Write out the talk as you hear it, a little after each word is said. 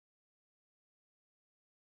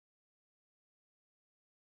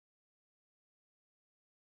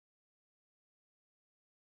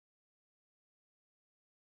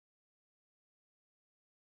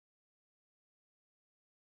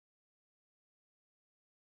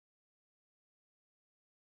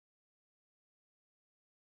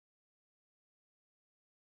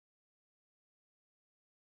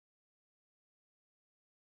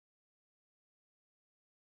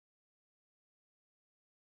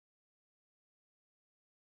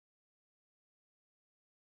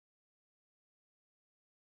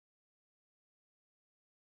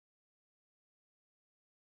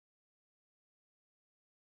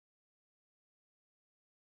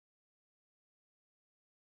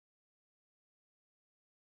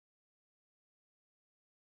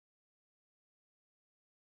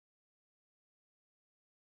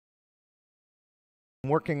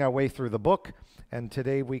Working our way through the book, and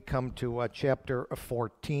today we come to chapter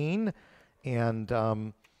 14, and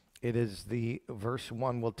it is the verse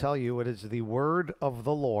 1 will tell you it is the word of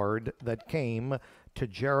the Lord that came to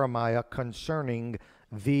Jeremiah concerning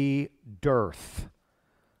the dearth.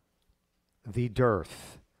 The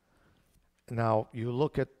dearth. Now, you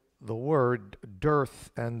look at the word dearth,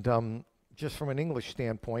 and just from an English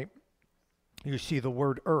standpoint, you see the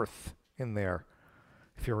word earth in there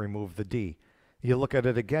if you remove the D. You look at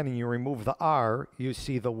it again and you remove the R, you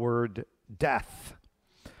see the word death.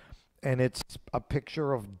 And it's a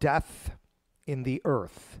picture of death in the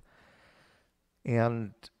earth.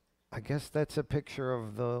 And I guess that's a picture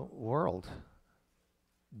of the world.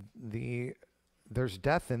 There's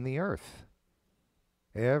death in the earth.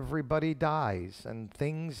 Everybody dies, and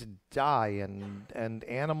things die, and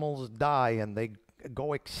animals die, and they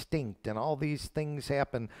go extinct, and all these things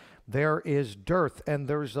happen. There is dearth, and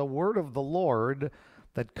there's a word of the Lord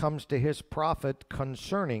that comes to his prophet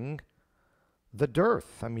concerning the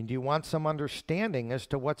dearth. I mean, do you want some understanding as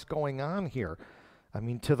to what's going on here? I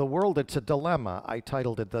mean, to the world, it's a dilemma. I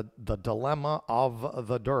titled it the Dilemma of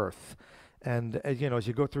the Dearth. And as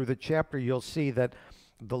you go through the chapter, you'll see that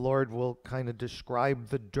the Lord will kind of describe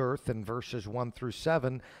the dearth in verses 1 through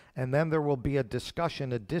 7, and then there will be a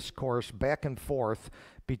discussion, a discourse back and forth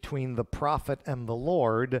between the prophet and the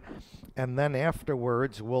Lord, and then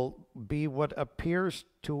afterwards will be what appears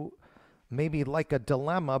to maybe like a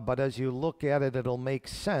dilemma, but as you look at it, it'll make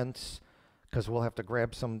sense, because we'll have to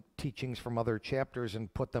grab some teachings from other chapters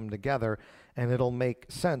and put them together, and it'll make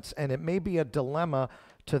sense. And it may be a dilemma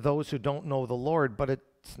to those who don't know the Lord, but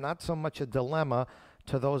it's not so much a dilemma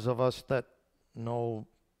to those of us that know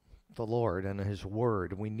the Lord and his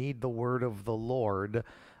word. We need the word of the Lord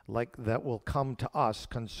like that will come to us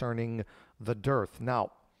concerning the dearth.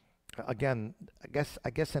 Now, again, I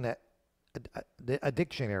guess in a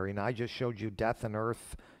dictionary, now I just showed you death and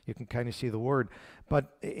earth, you can kind of see the word,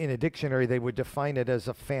 but in a dictionary they would define it as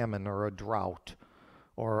a famine or a drought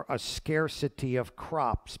or a scarcity of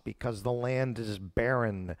crops because the land is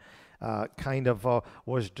barren,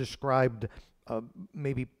 was described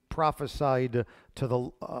maybe prophesied to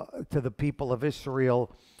the people of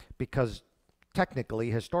Israel, because technically,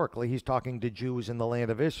 historically, he's talking to Jews in the land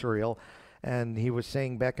of Israel, and he was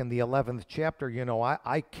saying back in the 11th chapter,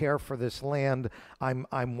 I care for this land.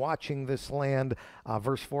 I'm watching this land.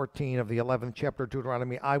 Verse 14 of the 11th chapter of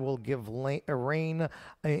Deuteronomy, I will give rain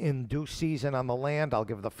in due season on the land. I'll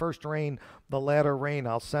give the first rain, the latter rain.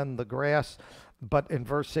 I'll send the grass. But in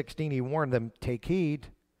verse 16, he warned them, take heed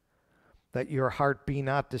that your heart be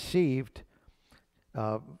not deceived.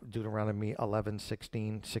 Deuteronomy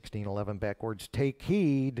 11:16, 16:11 backwards. Take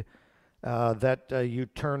heed that you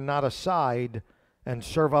turn not aside and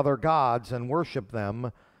serve other gods and worship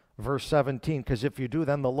them. Verse 17, because if you do,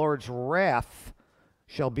 then the Lord's wrath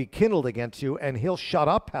shall be kindled against you, and he'll shut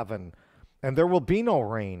up heaven, and there will be no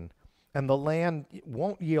rain, and the land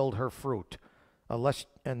won't yield her fruit,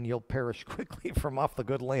 and you'll perish quickly from off the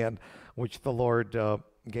good land which the Lord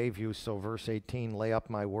gave you. So verse 18, lay up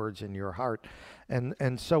my words in your heart.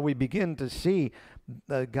 And so we begin to see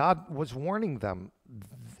that God was warning them,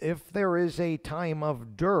 if there is a time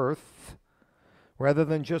of dearth, rather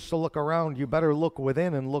than just to look around, you better look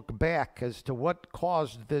within and look back as to what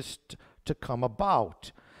caused this to come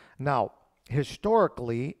about. Now,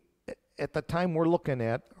 historically, at the time we're looking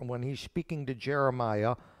at, when he's speaking to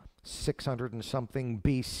Jeremiah, 600 and something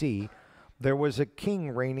BC, there was a king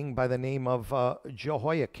reigning by the name of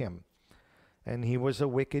Jehoiakim, and he was a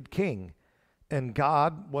wicked king. And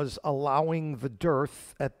God was allowing the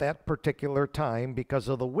dearth at that particular time because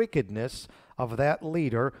of the wickedness of that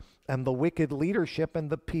leader and the wicked leadership, and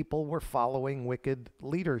the people were following wicked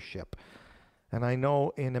leadership. And I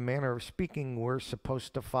know in a manner of speaking we're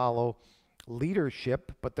supposed to follow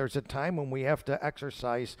leadership, but there's a time when we have to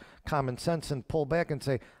exercise common sense and pull back and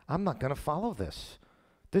say, I'm not going to follow this.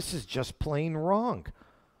 This is just plain wrong.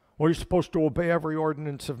 Well, you're supposed to obey every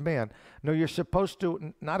ordinance of man. No, you're supposed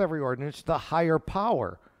to, not every ordinance, the higher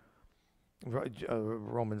power.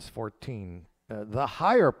 Romans 14, the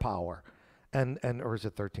higher power. Or is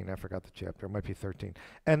it 13? I forgot the chapter. It might be 13.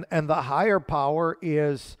 And the higher power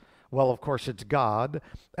is, well, of course, it's God.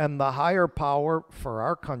 And the higher power for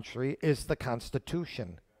our country is the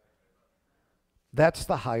Constitution. That's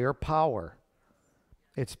the higher power.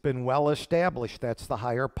 It's been well established. That's the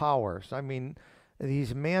higher powers. I mean,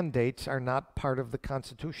 these mandates are not part of the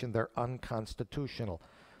Constitution. They're unconstitutional.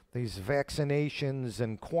 These vaccinations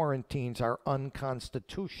and quarantines are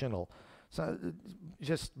unconstitutional. So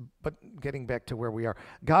but getting back to where we are,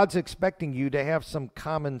 God's expecting you to have some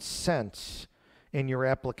common sense in your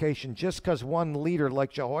application. Just because one leader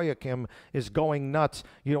like Jehoiakim is going nuts,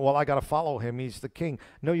 well, I got to follow him. He's the king.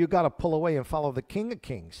 No, you got to pull away and follow the King of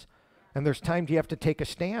Kings. And there's times you have to take a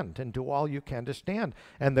stand and do all you can to stand.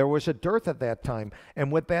 And there was a dearth at that time.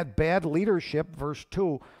 And with that bad leadership, verse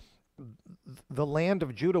 2, the land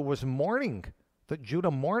of Judah was mourning. That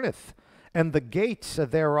Judah mourneth. And the gates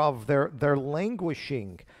thereof, they're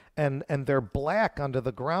languishing. And they're black under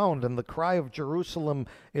the ground. And the cry of Jerusalem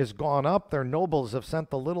is gone up. Their nobles have sent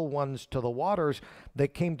the little ones to the waters. They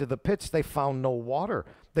came to the pits. They found no water.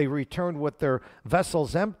 They returned with their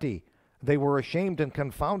vessels empty. They were ashamed and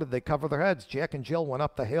confounded. They covered their heads. Jack and Jill went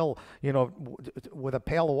up the hill, with a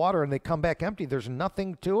pail of water, and they come back empty. There's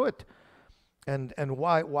nothing to it. And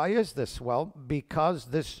why is this? Well, because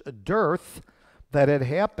this dearth that had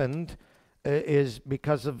happened is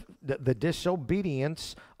because of the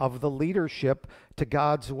disobedience of the leadership to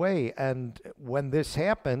God's way. And when this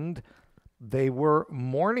happened, they were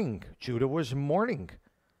mourning. Judah was mourning.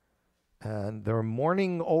 And they're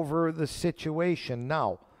mourning over the situation.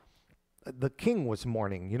 Now, the king was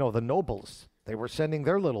mourning, the nobles. They were sending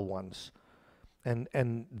their little ones.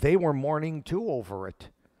 And they were mourning too over it.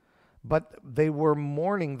 But they were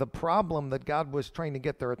mourning. The problem that God was trying to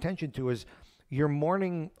get their attention to is you're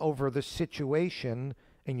mourning over the situation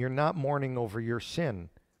and you're not mourning over your sin.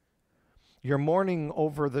 You're mourning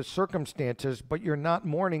over the circumstances, but you're not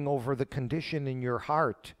mourning over the condition in your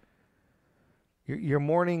heart. You're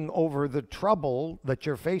mourning over the trouble that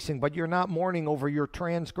you're facing, but you're not mourning over your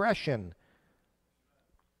transgression.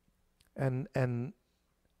 And I'm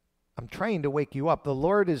trying to wake you up. The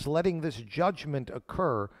Lord is letting this judgment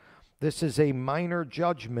occur. This is a minor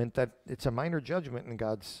judgment. It's a minor judgment in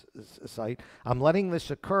God's sight. I'm letting this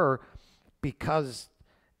occur because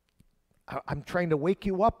I'm trying to wake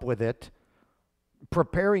you up with it,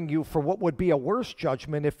 preparing you for what would be a worse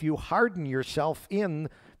judgment if you harden yourself in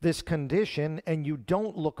this condition and you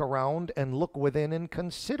don't look around and look within and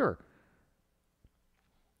consider.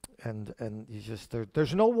 And you just,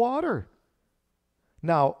 there's no water.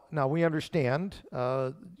 Now we understand,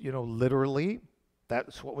 literally,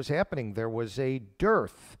 that's what was happening. There was a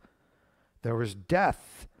dearth. There was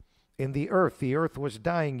death in the earth. The earth was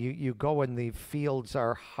dying. You go and the fields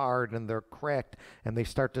are hard and they're cracked and they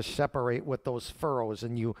start to separate with those furrows,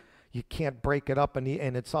 and you can't break it up, and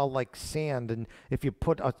it's all like sand. And if you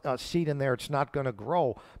put a seed in there, it's not going to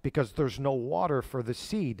grow because there's no water for the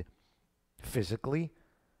seed, physically,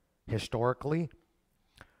 historically.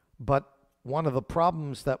 But one of the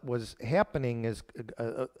problems that was happening is,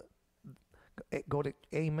 go to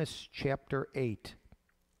Amos chapter 8.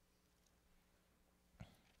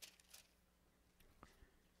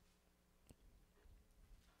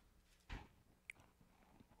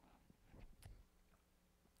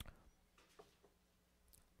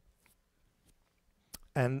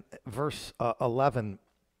 And verse 11,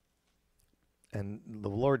 and the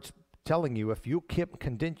Lord's telling you, if you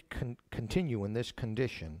continue in this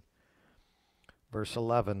condition, verse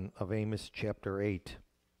 11 of Amos chapter 8,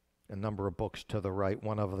 a number of books to the right,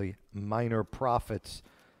 one of the minor prophets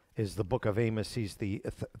is the book of Amos. He's the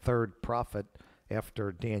third prophet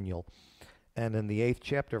after Daniel. And in the 8th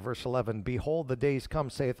chapter, verse 11, behold, the days come,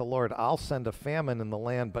 saith the Lord, I'll send a famine in the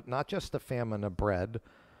land, but not just a famine of bread,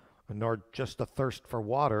 nor just a thirst for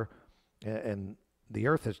water, and the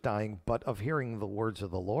earth is dying, but of hearing the words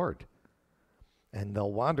of the Lord. And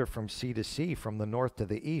they'll wander from sea to sea, from the north to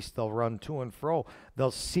the east. They'll run to and fro. They'll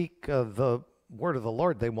seek the word of the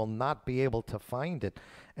Lord. They will not be able to find it.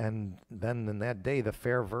 And then in that day, the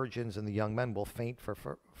fair virgins and the young men will faint for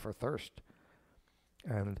thirst.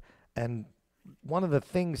 And one of the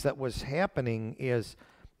things that was happening is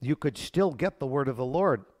you could still get the word of the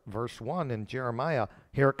Lord. Verse 1 in Jeremiah,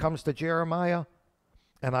 here it comes to Jeremiah,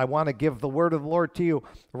 and I want to give the word of the Lord to you.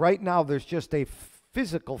 Right now, there's just a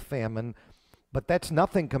physical famine, but that's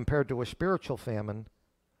nothing compared to a spiritual famine.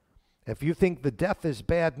 If you think the death is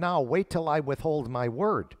bad now, wait till I withhold my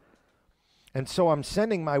word. And so I'm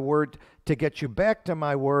sending my word to get you back to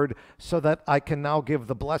my word so that I can now give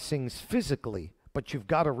the blessings physically. But you've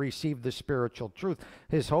got to receive the spiritual truth.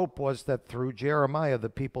 His hope was that through Jeremiah, the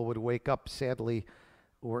people would wake up. Sadly,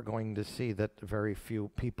 we're going to see that very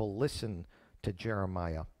few people listen to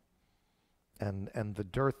Jeremiah. And the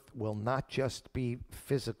dearth will not just be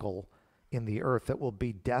physical in the earth. It will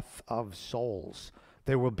be death of souls.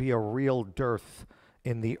 There will be a real dearth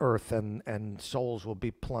in the earth, and souls will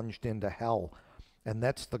be plunged into hell. And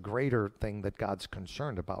that's the greater thing that God's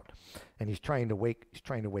concerned about. And he's trying to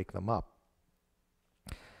wake them up.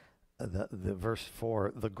 The verse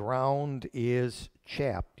 4, the ground is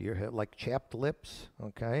chapped. You're like chapped lips,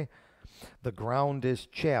 okay? The ground is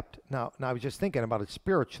chapped. Now I was just thinking about it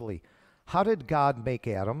spiritually. How did God make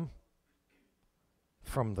Adam?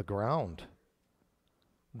 From the ground.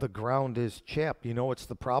 The ground is chapped. You know what's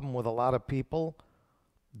the problem with a lot of people?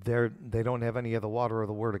 They don't have any of the water of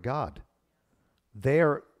the Word of God.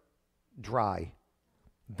 They're dry.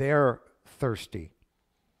 They're thirsty.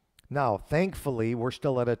 Now, thankfully, we're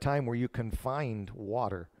still at a time where you can find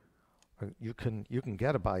water. You can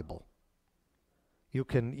get a Bible. You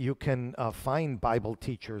can find Bible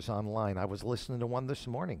teachers online. I was listening to one this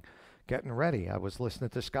morning, getting ready. I was listening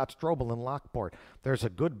to Scott Strobel in Lockport. There's a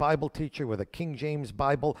good Bible teacher with a King James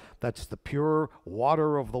Bible. That's the pure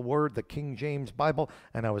water of the Word, the King James Bible.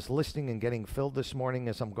 And I was listening and getting filled this morning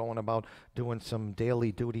as I'm going about doing some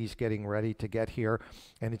daily duties, getting ready to get here.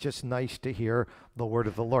 And it's just nice to hear the Word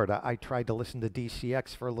of the Lord. I tried to listen to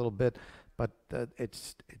DCX for a little bit, but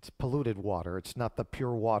it's polluted water. It's not the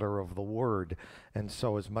pure water of the Word. And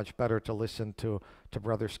so it's much better to listen to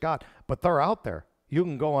Brother Scott. But they're out there. You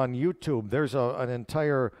can go on YouTube. There's an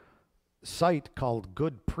entire site called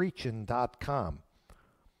goodpreachin.com.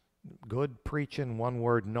 Good Preachin', one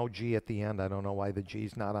word, no G at the end. I don't know why the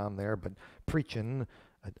G's not on there, but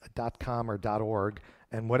preachin.com or .org,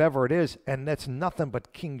 and whatever it is, and that's nothing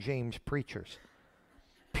but King James preachers.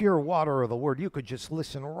 Pure water of the Word. You could just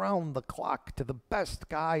listen round the clock to the best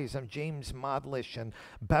guys, and James Modlish and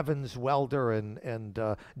Bevins Welder and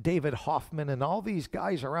David Hoffman and all these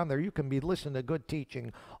guys around there. You can be listening to good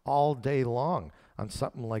teaching all day long on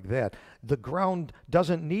something like that. The ground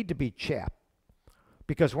doesn't need to be chapped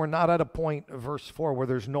because we're not at a point, verse 4, where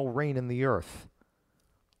there's no rain in the earth.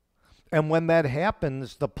 And when that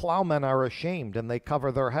happens, the plowmen are ashamed and they cover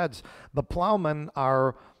their heads. The plowmen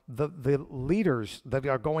are the leaders that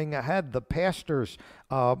are going ahead, the pastors,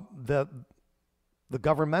 the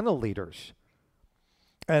governmental leaders.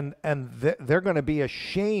 And they're going to be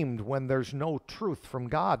ashamed when there's no truth from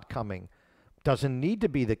God coming. Doesn't need to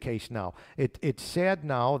be the case now. It's sad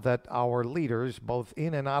now that our leaders, both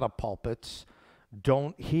in and out of pulpits,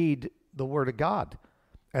 don't heed the Word of God.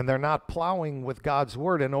 And they're not plowing with God's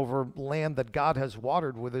Word and over land that God has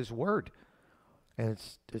watered with His Word. And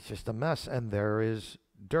it's just a mess. And there is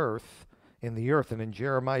dearth in the earth. And in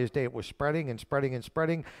Jeremiah's day, it was spreading and spreading and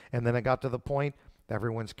spreading. And then it got to the point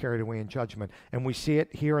everyone's carried away in judgment. And we see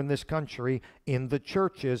it here in this country, in the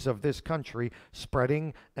churches of this country,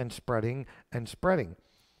 spreading and spreading and spreading.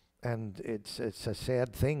 And it's a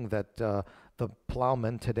sad thing that the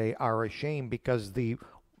plowmen today are ashamed because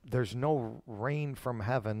there's no rain from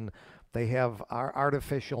heaven. They have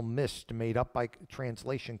artificial mist made up by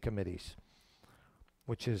translation committees,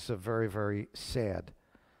 which is very, very sad.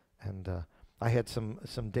 And I had some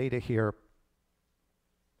data here.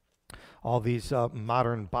 All these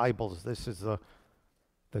modern Bibles. This is the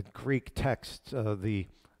Greek text, the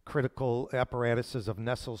critical apparatuses of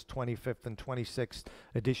Nessel's 25th and 26th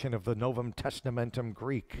edition of the Novum Testamentum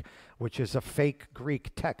Greek, which is a fake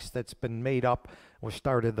Greek text that's been made up.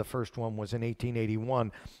 The first one was in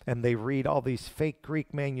 1881, and they read all these fake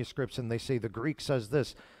Greek manuscripts and they say the Greek says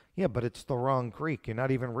this. Yeah, but it's the wrong Greek. You're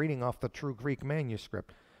not even reading off the true Greek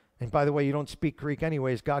manuscript. And by the way, you don't speak Greek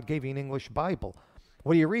anyways. God gave you an English Bible.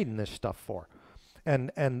 What are you reading this stuff for?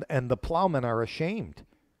 And the plowmen are ashamed.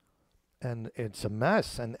 And it's a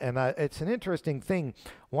mess. And it's an interesting thing.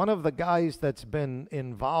 One of the guys that's been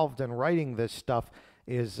involved in writing this stuff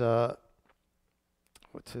is,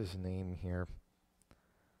 what's his name here?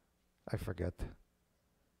 I forget.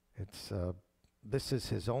 This is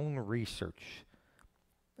his own research.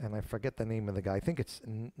 And I forget the name of the guy. I think it's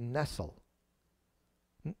Nessel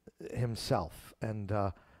himself. And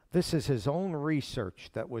this is his own research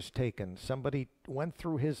that was taken. Somebody went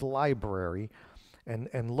through his library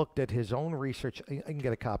and looked at his own research. I can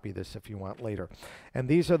get a copy of this if you want later. And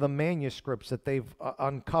these are the manuscripts that they've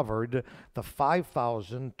uncovered, the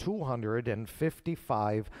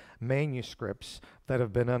 5,255 manuscripts that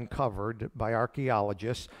have been uncovered by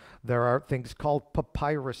archaeologists. There are things called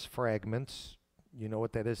papyrus fragments. You know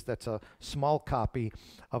what that is? That's a small copy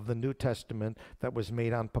of the New Testament that was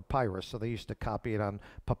made on papyrus. So they used to copy it on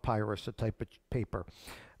papyrus, a type of paper.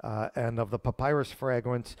 And of the papyrus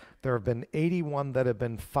fragments, there have been 81 that have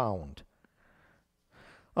been found.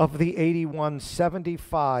 Of the 81,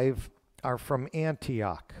 75 are from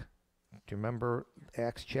Antioch. Do you remember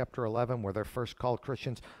Acts chapter 11 where they're first called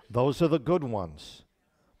Christians? Those are the good ones.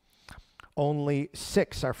 Only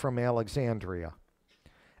 6 are from Alexandria.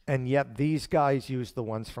 And yet these guys use the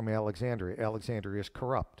ones from Alexandria. Alexandria is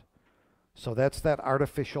corrupt. So that's that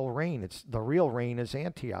artificial rain. The real rain is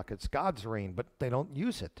Antioch. It's God's rain, but they don't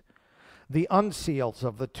use it. The unseals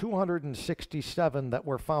of the 267 that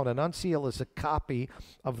were found, an unseal is a copy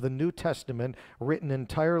of the New Testament written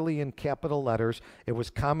entirely in capital letters. It was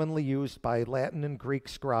commonly used by Latin and Greek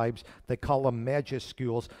scribes. They call them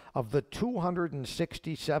majuscules. Of the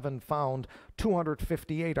 267 found,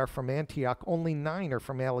 258 are from Antioch. Only 9 are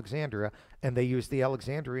from Alexandria, and they use the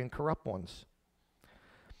Alexandrian corrupt ones.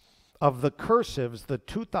 Of the cursives, the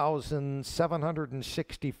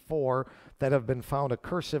 2,764 that have been found, a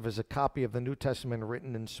cursive is a copy of the New Testament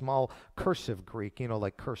written in small cursive Greek,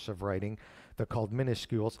 like cursive writing. They're called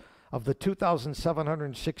minuscules. Of the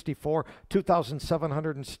 2,764,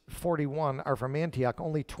 2,741 are from Antioch.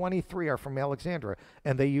 Only 23 are from Alexandria,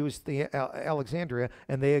 and they use the Alexandria,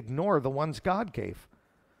 and they ignore the ones God gave.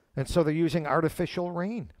 And so they're using artificial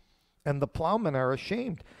rain. And the plowmen are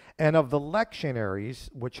ashamed. And of the lectionaries,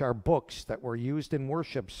 which are books that were used in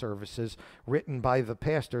worship services written by the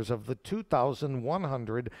pastors, of the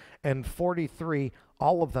 2,143,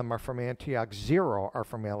 all of them are from Antioch. 0 are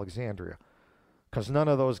from Alexandria. Because none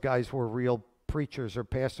of those guys were real preachers or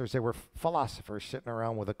pastors. They were philosophers sitting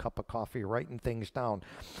around with a cup of coffee writing things down.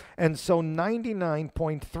 And so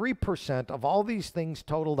 99.3% of all these things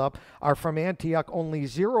totaled up are from Antioch. Only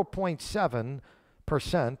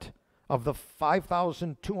 0.7% of the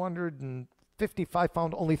 5,255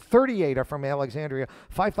 found, only 38 are from Alexandria.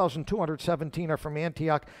 5,217 are from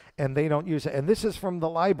Antioch, and they don't use it. And this is from the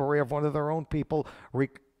library of one of their own people,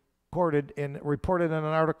 reported in an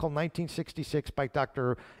article 1966 by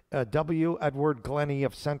Dr. W. Edward Glennie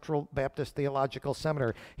of Central Baptist Theological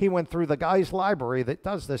Seminary. He went through the guy's library that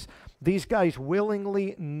does this. These guys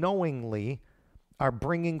willingly, knowingly are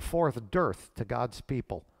bringing forth dearth to God's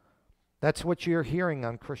people. That's what you're hearing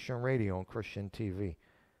on Christian radio and Christian TV.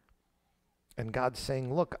 And God's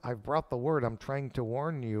saying, look, I've brought the word. I'm trying to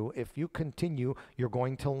warn you. If you continue, you're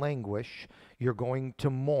going to languish. You're going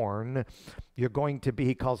to mourn. You're going to be,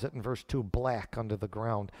 he calls it in verse 2, black under the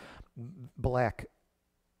ground. Black.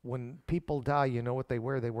 When people die, you know what they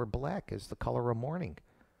wear? They wear black as the color of mourning.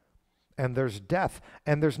 And there's death.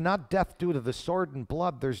 And there's not death due to the sword and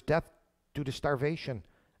blood. There's death due to starvation.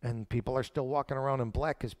 And people are still walking around in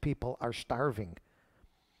black because people are starving.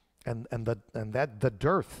 And the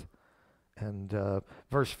dearth. And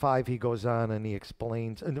verse 5, he goes on and he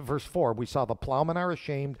explains. In verse 4, we saw the plowmen are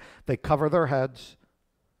ashamed. They cover their heads.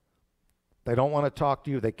 They don't want to talk to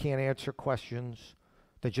you. They can't answer questions.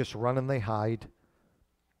 They just run and they hide.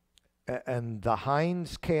 And the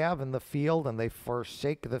hinds calve in the field, and they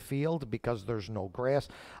forsake the field because there's no grass.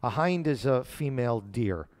 A hind is a female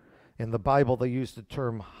deer. In the Bible, they use the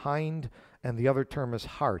term hind, and the other term is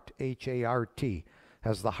hart, H-A-R-T,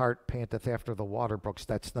 as the hart panteth after the water brooks.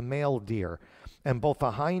 That's the male deer. And both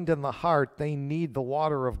the hind and the hart, they need the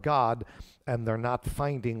water of God, and they're not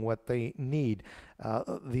finding what they need.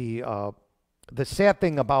 The sad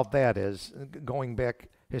thing about that is, going back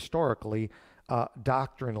historically,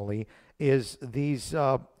 doctrinally, is these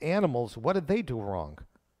animals, what did they do wrong?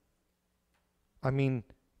 I mean,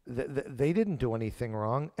 they didn't do anything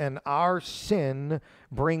wrong, and our sin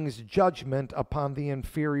brings judgment upon the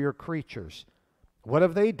inferior creatures. What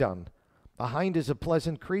have they done? A hind is a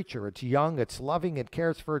pleasant creature. It's young, it's loving, it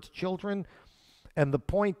cares for its children, and the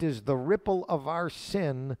point is the ripple of our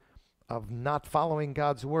sin of not following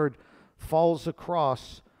God's word falls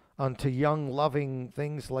across onto young, loving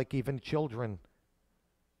things like even children.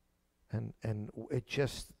 And it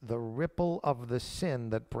just, the ripple of the sin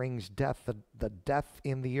that brings death, the death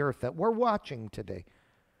in the earth that we're watching today.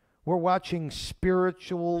 We're watching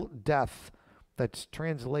spiritual death that's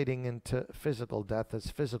translating into physical death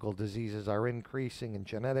as physical diseases are increasing, and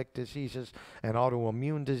genetic diseases and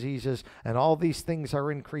autoimmune diseases, and all these things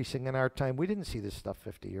are increasing in our time. We didn't see this stuff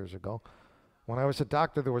 50 years ago. When I was a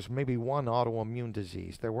doctor, there was maybe one autoimmune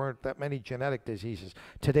disease. There weren't that many genetic diseases.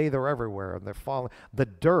 Today, they're everywhere, and they're falling. The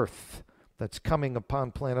dearth that's coming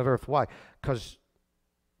upon planet Earth. Why? Because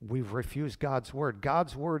we've refused God's word.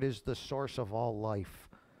 God's word is the source of all life,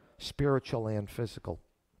 spiritual and physical.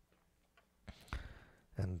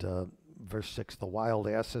 And verse 6, the wild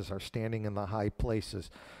asses are standing in the high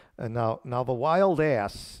places. And now the wild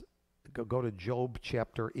ass, go to Job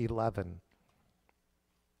chapter 11.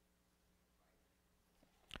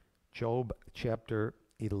 Job chapter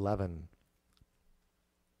 11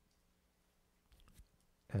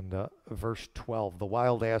 and verse 12. The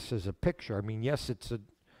wild ass is a picture. I mean, yes, it's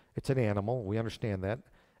an animal. We understand that.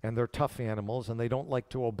 And they're tough animals, and they don't like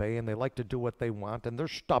to obey, and they like to do what they want, and they're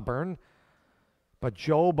stubborn. But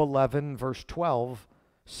Job 11 verse 12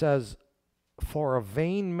 says, for a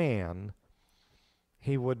vain man,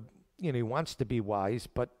 he would, he wants to be wise,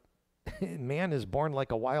 but man is born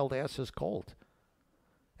like a wild ass's colt.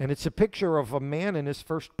 And it's a picture of a man in his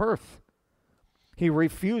first birth. He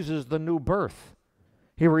refuses the new birth.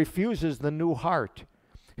 He refuses the new heart.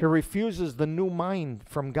 He refuses the new mind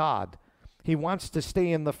from God. He wants to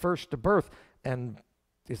stay in the first birth, and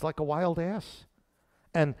he's like a wild ass.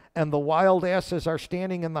 And the wild asses are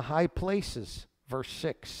standing in the high places. Verse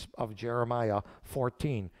 6 of Jeremiah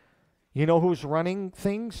 14. You know who's running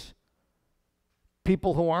things?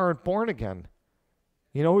 People who aren't born again.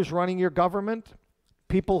 You know who's running your government?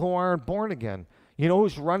 People who aren't born again. You know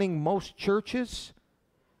who's running most churches?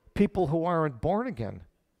 People who aren't born again.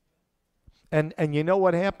 And you know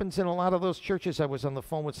what happens in a lot of those churches? I was on the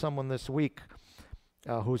phone with someone this week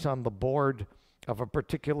who's on the board of a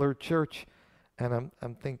particular church, and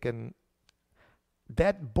I'm thinking,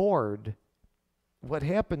 that board, what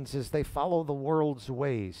happens is they follow the world's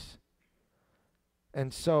ways.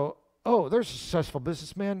 And so, oh, there's a successful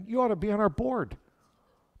businessman. You ought to be on our board.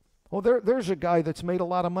 Well, there's a guy that's made a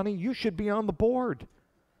lot of money. You should be on the board.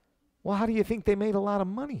 Well, how do you think they made a lot of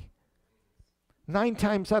money? 9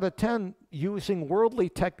 times out of 10, using worldly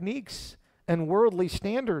techniques and worldly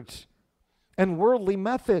standards and worldly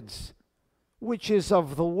methods, which is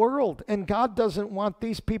of the world. And God doesn't want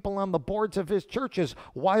these people on the boards of his churches,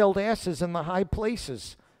 wild asses in the high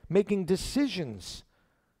places, making decisions,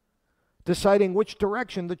 deciding which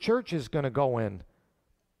direction the church is going to go in.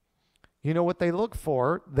 You know what they look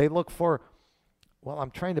for? They look for, well,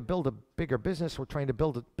 I'm trying to build a bigger business. We're trying to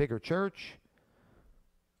build a bigger church.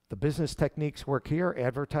 The business techniques work here.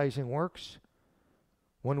 Advertising works.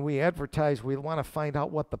 When we advertise, we want to find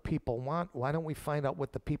out what the people want. Why don't we find out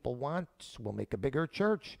what the people want? We'll make a bigger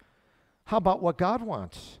church. How about what God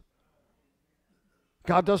wants?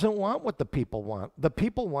 God doesn't want what the people want. The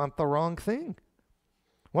people want the wrong thing.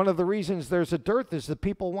 One of the reasons there's a dearth is the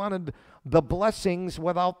people wanted the blessings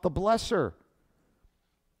without the blesser.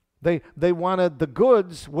 They wanted the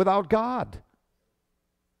goods without God.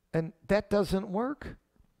 And that doesn't work.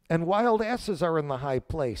 And wild asses are in the high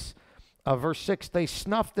place. Verse 6, they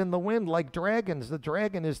snuffed in the wind like dragons. The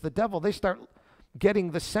dragon is the devil. They start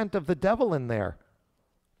getting the scent of the devil in there.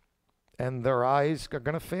 And their eyes are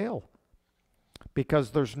going to fail.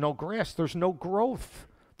 Because there's no grass. There's no growth.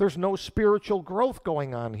 There's no spiritual growth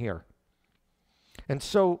going on here. And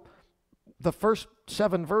so the first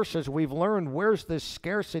 7 verses we've learned, where's this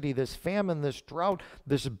scarcity, this famine, this drought,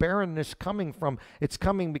 this barrenness coming from? It's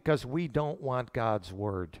coming because we don't want God's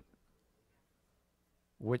word.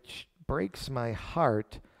 Which breaks my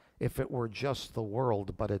heart if it were just the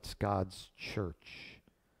world, but it's God's church.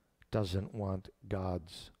 Doesn't want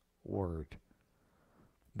God's word.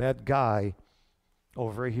 That guy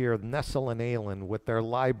over here, Nestle and Alan, with their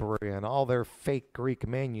library and all their fake Greek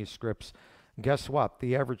manuscripts, guess what?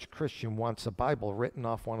 The average Christian wants a Bible written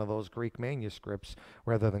off one of those Greek manuscripts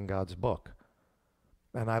rather than God's book.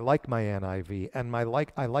 And I like my NIV, and I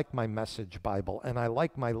like my Message Bible, and I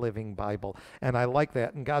like my Living Bible, and I like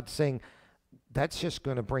that. And God's saying, that's just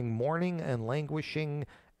going to bring mourning and languishing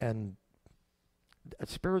and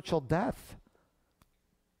spiritual death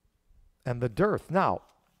and the dearth. Now,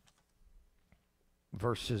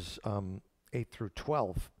 verses 8 through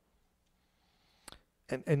 12.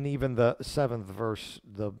 And even the 7th verse,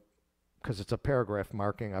 because it's a paragraph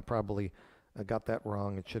marking, I probably got that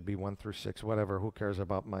wrong. It should be 1 through 6, whatever. Who cares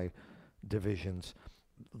about my divisions?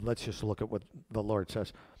 Let's just look at what the Lord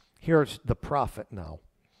says. Here's the prophet now.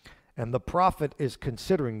 And the prophet is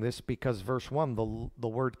considering this because verse 1, the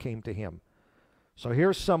word came to him. So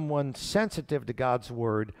here's someone sensitive to God's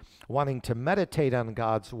word, wanting to meditate on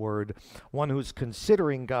God's word, one who's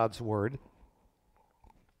considering God's word,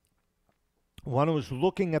 one who's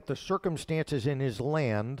looking at the circumstances in his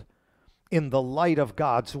land in the light of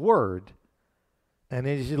God's word. And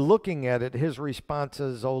as he's looking at it, his response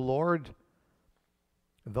is, O Lord,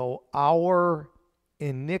 though our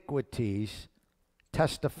iniquities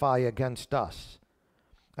testify against us.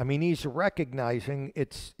 I mean, he's recognizing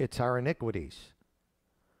it's our iniquities.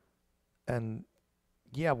 And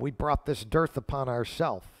yeah, we brought this dearth upon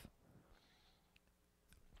ourselves.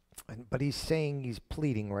 But he's saying, he's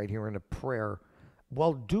pleading right here in a prayer,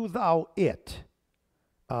 well, do thou it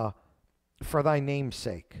for thy name's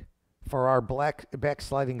sake. For our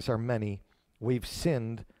backslidings are many. We've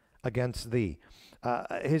sinned against thee.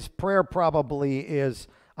 His prayer probably is,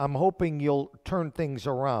 I'm hoping you'll turn things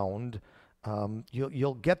around.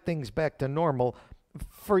 You'll get things back to normal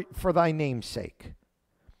for thy name's sake.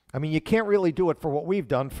 I mean, you can't really do it for what we've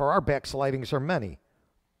done, for our backslidings are many.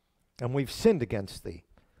 And we've sinned against thee.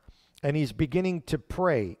 And he's beginning to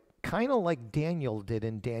pray, kind of like Daniel did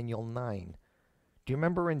in Daniel 9. Do you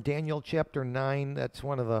remember in Daniel chapter 9? That's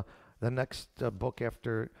one of the next book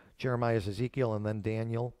after Jeremiah's Ezekiel, and then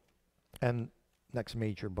Daniel, and next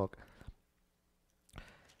major book.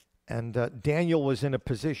 And Daniel was in a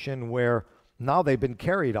position where now they've been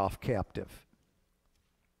carried off captive.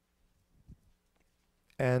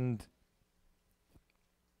 And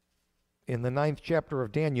in the 9th chapter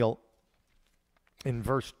of Daniel, in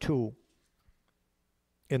verse 2,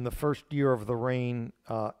 in the first year of the reign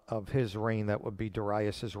of his reign, that would be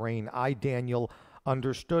Darius's reign, I, Daniel,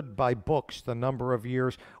 understood by books the number of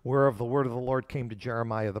years whereof the word of the Lord came to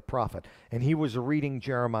Jeremiah the prophet. And he was reading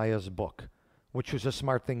Jeremiah's book, which was a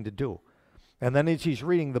smart thing to do. And then as he's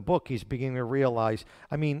reading the book, he's beginning to realize,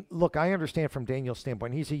 I mean, look, I understand from Daniel's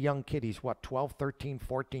standpoint, he's a young kid. He's what, 12, 13,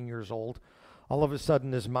 14 years old? All of a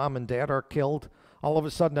sudden, his mom and dad are killed. All of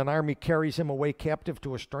a sudden, an army carries him away captive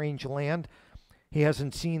to a strange land. He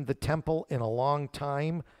hasn't seen the temple in a long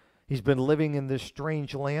time. He's been living in this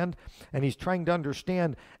strange land, and he's trying to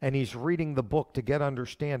understand, and he's reading the book to get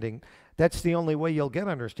understanding. That's the only way you'll get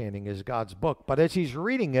understanding, is God's book. But as he's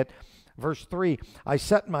reading it, verse 3, I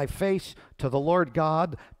set my face to the Lord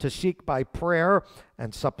God to seek by prayer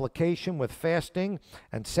and supplication with fasting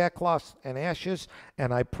and sackcloth and ashes,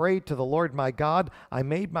 and I prayed to the Lord my God. I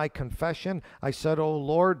made my confession. I said, O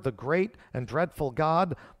Lord, the great and dreadful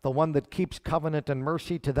God, the one that keeps covenant and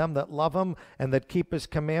mercy to them that love him and that keep his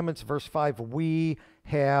commandments. Verse 5, we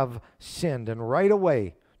have sinned. And right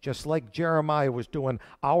away, just like Jeremiah was doing,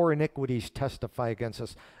 our iniquities testify against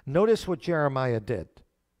us. Notice what Jeremiah did.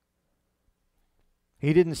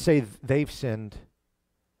 He didn't say they've sinned.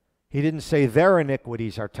 He didn't say their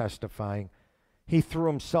iniquities are testifying. He threw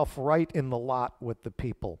himself right in the lot with the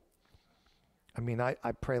people. I mean, I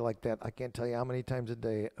pray like that. I can't tell you how many times a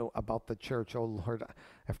day about the church. Oh, Lord,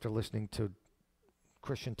 after listening to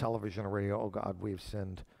Christian television or radio, oh, God, we've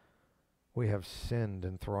sinned. We have sinned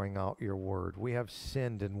in throwing out your word. We have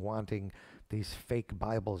sinned in wanting these fake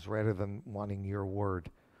Bibles rather than wanting your word.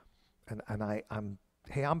 And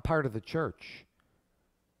I'm part of the church.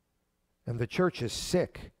 And the church is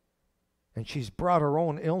sick, and she's brought her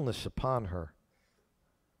own illness upon her.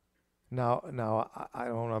 Now, I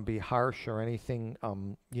don't want to be harsh or anything.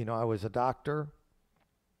 I was a doctor,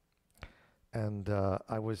 and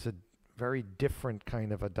I was a very different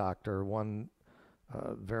kind of a doctor. One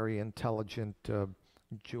very intelligent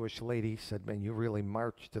Jewish lady said, man, you really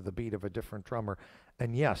march to the beat of a different drummer.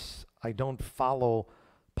 And yes, I don't follow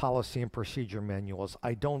policy and procedure manuals.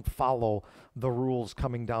 I don't follow the rules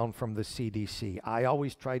coming down from the CDC. I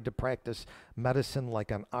always tried to practice medicine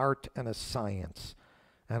like an art and a science.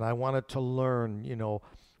 And I wanted to learn,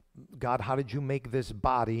 God, how did you make this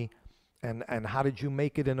body? And how did you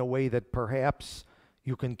make it in a way that perhaps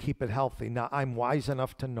you can keep it healthy? Now, I'm wise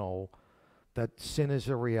enough to know that sin is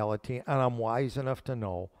a reality, and I'm wise enough to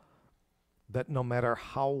know that no matter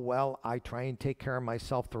how well I try and take care of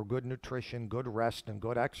myself through good nutrition, good rest, and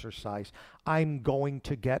good exercise, I'm going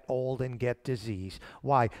to get old and get disease.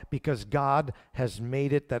 Why? Because God has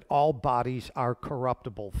made it that all bodies are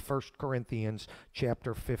corruptible. 1 Corinthians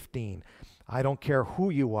chapter 15. I don't care who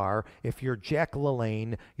you are. If you're Jack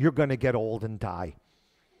LaLanne, you're going to get old and die.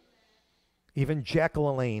 Even Jack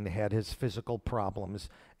LaLanne had his physical problems.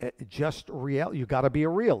 You got to be a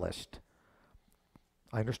realist.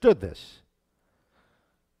 I understood this.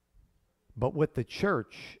 But with the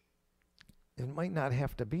church, it might not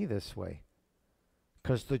have to be this way,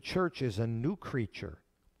 because the church is a new creature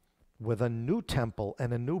with a new temple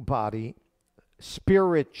and a new body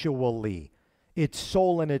spiritually. Its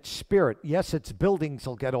soul and its spirit. Yes, its buildings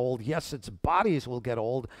will get old. Yes, its bodies will get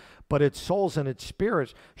old. But its souls and its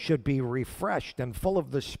spirits should be refreshed and full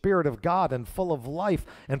of the Spirit of God and full of life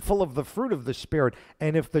and full of the fruit of the Spirit.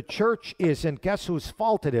 And if the church isn't, guess whose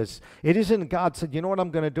fault it is? It isn't. God said, you know what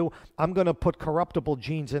I'm going to do? I'm going to put corruptible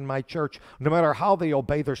genes in my church. No matter how they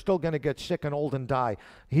obey, they're still going to get sick and old and die.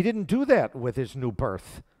 He didn't do that with his new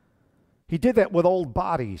birth. He did that with old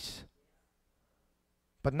bodies,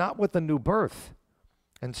 but not with the new birth.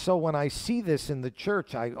 And so when I see this in the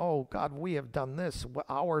church, oh, God, we have done this.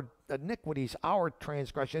 Our iniquities, our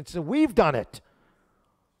transgressions. So we've done it.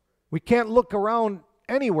 We can't look around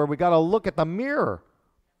anywhere. We got to look at the mirror.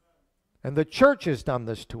 And the church has done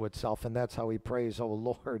this to itself, and that's how he prays, oh,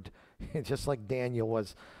 Lord, just like Daniel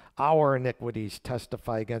was, our iniquities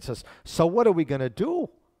testify against us. So what are we going to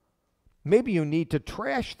do? Maybe you need to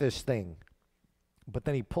trash this thing. But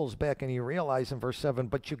then he pulls back and he realizes in verse 7,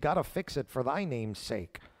 but you got to fix it for thy name's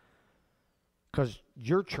sake. Because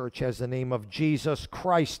your church has the name of Jesus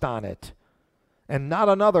Christ on it. And not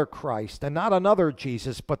another Christ and not another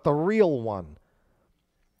Jesus, but the real one.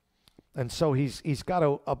 And so he's got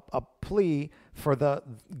a plea for the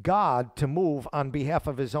God to move on behalf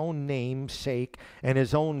of his own name's sake and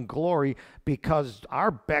his own glory, because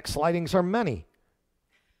our backslidings are many.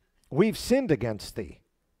 We've sinned against thee.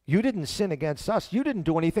 You didn't sin against us. You didn't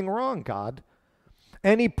do anything wrong, God.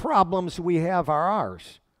 Any problems we have are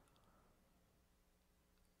ours.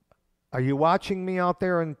 Are you watching me out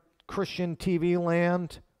there in Christian TV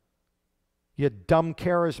land? You dumb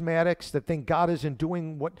charismatics that think God isn't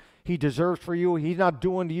doing what he deserves for you. He's not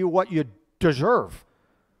doing to you what you deserve.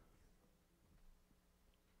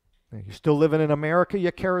 You still living in America,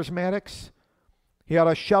 you charismatics? He ought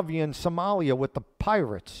to shove you in Somalia with the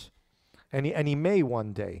pirates. And he may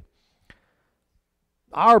one day.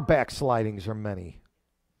 Our backslidings are many.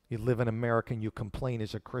 You live in America and you complain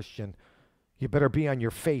as a Christian. You better be on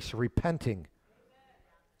your face repenting.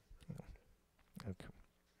 Okay.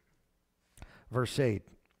 Verse 8,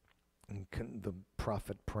 the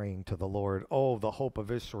prophet praying to the Lord, "Oh, the hope of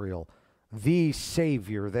Israel, the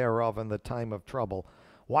Savior thereof in the time of trouble.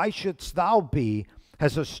 Why shouldst thou be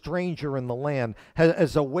as a stranger in the land,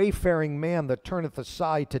 as a wayfaring man that turneth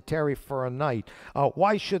aside to tarry for a night?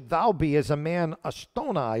 Why should thou be as a man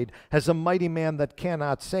stone-eyed, as a mighty man that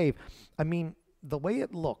cannot save?" I mean, the way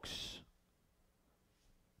it looks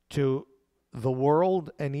to the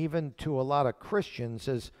world and even to a lot of Christians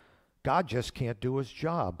is God just can't do his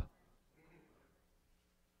job.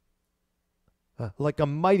 Like a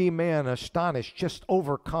mighty man astonished, just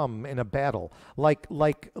overcome in a battle. Like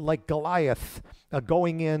Goliath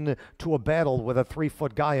going in to a battle with a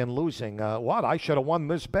 3-foot guy and losing. What? I should have won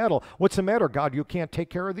this battle. What's the matter, God? You can't take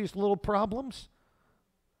care of these little problems?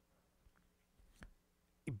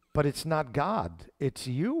 But it's not God. It's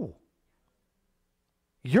you.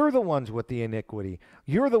 You're the ones with the iniquity.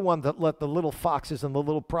 You're the one that let the little foxes and the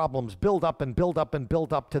little problems build up and build up and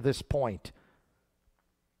build up to this point.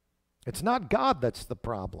 It's not God that's the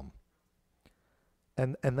problem.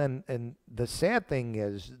 And the sad thing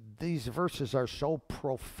is, these verses are so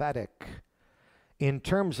prophetic in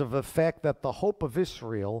terms of the fact that the hope of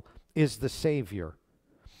Israel is the Savior.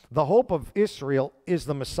 The hope of Israel is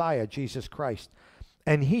the Messiah, Jesus Christ.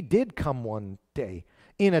 And he did come one day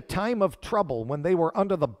in a time of trouble when they were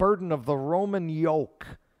under the burden of the Roman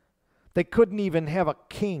yoke. They couldn't even have a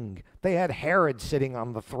king. They had Herod sitting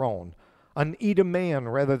on the throne, an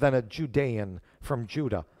Edomian rather than a Judean from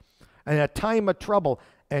Judah. And a time of trouble,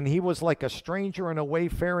 and he was like a stranger and a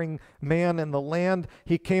wayfaring man in the land.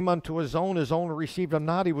 He came unto his own received him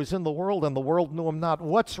not. He was in the world, and the world knew him not.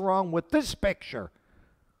 What's wrong with this picture?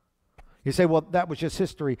 You say, well, that was just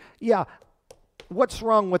history. Yeah. What's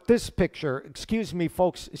wrong with this picture? Excuse me,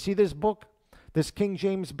 folks. See this book? This King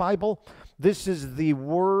James Bible? This is the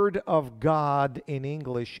Word of God in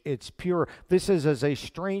English. It's pure. This is as a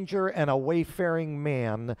stranger and a wayfaring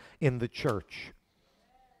man in the church.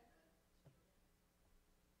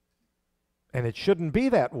 And it shouldn't be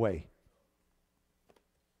that way.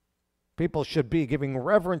 People should be giving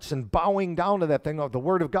reverence and bowing down to that thing. Oh, the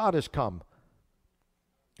Word of God has come.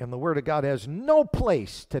 And the Word of God has no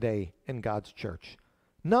place today in God's church.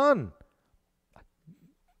 None.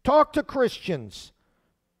 Talk to Christians.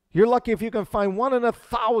 You're lucky if you can find 1 in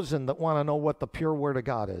 1,000 that want to know what the pure Word of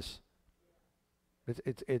God is.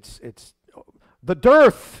 It's the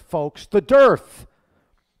dearth, folks, the dearth.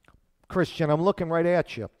 Christian, I'm looking right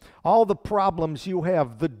at you. All the problems you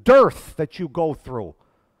have, the dearth that you go through.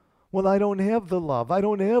 Well, I don't have the love. I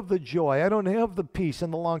don't have the joy. I don't have the peace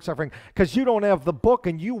and the long suffering because you don't have the book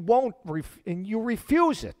and you won't and you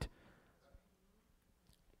refuse it.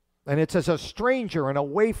 And it's as a stranger in a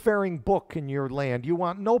wayfaring book in your land. You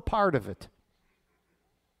want no part of it.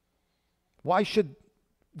 Why should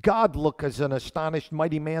God look as an astonished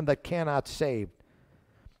mighty man that cannot save?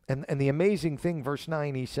 And the amazing thing, verse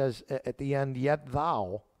 9, he says at the end, "Yet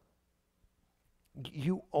thou,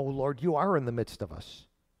 you, O Lord, you are in the midst of us.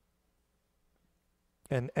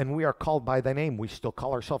 And we are called by thy name." We still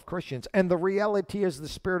call ourselves Christians. And the reality is the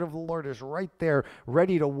Spirit of the Lord is right there,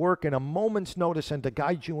 ready to work in a moment's notice and to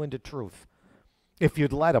guide you into truth, if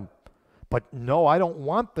you'd let him. But no, I don't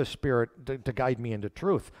want the Spirit to guide me into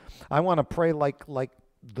truth. I want to pray like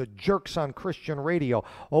the jerks on Christian radio.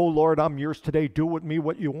 "Oh, Lord, I'm yours today. Do with me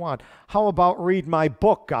what you want." How about read my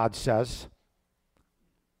book, God says.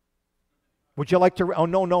 Would you like to? Oh,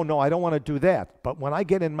 no, I don't want to do that. But when I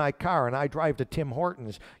get in my car and I drive to Tim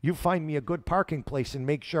Hortons, you find me a good parking place and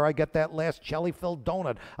make sure I get that last jelly-filled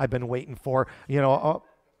donut I've been waiting for. You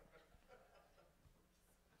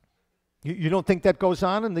don't think that goes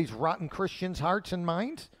on in these rotten Christians' hearts and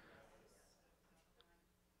minds?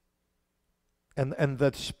 And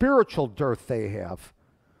the spiritual dearth they have.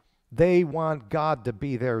 They want God to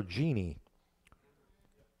be their genie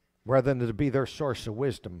rather than to be their source of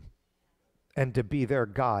wisdom and to be their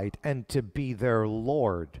guide and to be their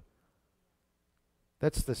Lord.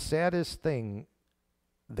 That's the saddest thing.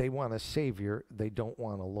 They want a Savior. They don't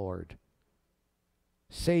want a Lord.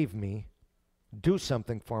 Save me. Do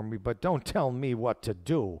something for me, but don't tell me what to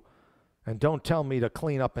do. And don't tell me to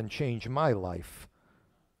clean up and change my life.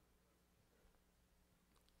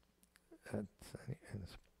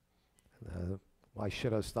 Why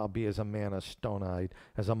shouldest thou be as a man stone-eyed,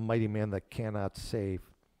 as a mighty man that cannot save?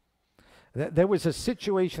 There was a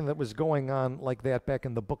situation that was going on like that back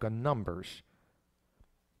in the book of Numbers.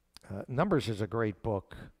 Numbers is a great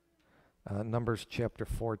book. Numbers chapter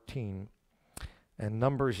 14. And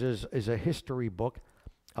Numbers is a history book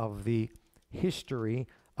of the history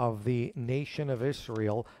of the nation of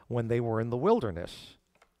Israel when they were in the wilderness.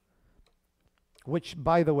 Which,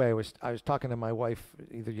 by the way, I was talking to my wife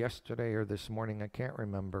either yesterday or this morning, I can't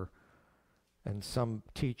remember, and some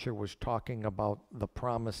teacher was talking about the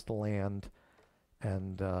promised land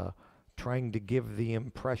and trying to give the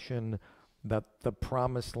impression that the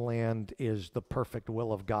promised land is the perfect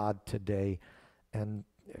will of God today, and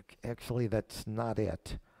actually that's not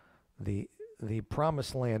it. The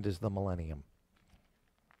promised land is the millennium.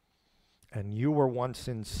 And you were once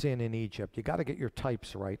in sin in Egypt. You got to get your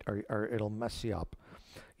types right or it'll mess you up.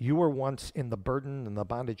 You were once in the burden and the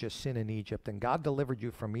bondage of sin in Egypt, and God delivered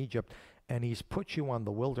you from Egypt, and he's put you on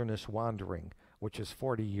the wilderness wandering, which is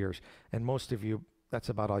 40 years. And most of you, that's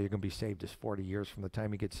about all you're going to be saved is 40 years from the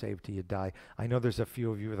time you get saved till you die. I know there's a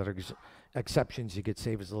few of you that are exceptions. You get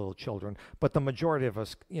saved as little children. But the majority of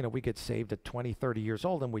us, we get saved at 20, 30 years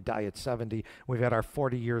old, and we die at 70. We've had our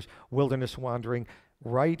 40 years wilderness wandering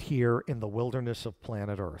right here in the wilderness of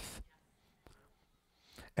planet Earth.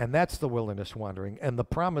 And that's the wilderness wandering. And the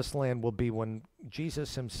promised land will be when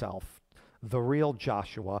Jesus himself, the real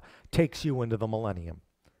Joshua, takes you into the millennium.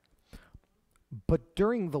 But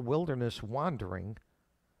during the wilderness wandering,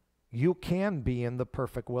 you can be in the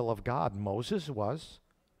perfect will of God. Moses was,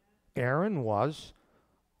 Aaron was,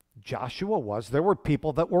 Joshua was. There were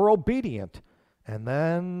people that were obedient. And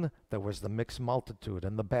then there was the mixed multitude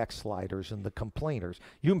and the backsliders and the complainers.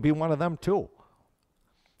 You can be one of them too.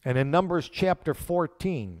 And in Numbers chapter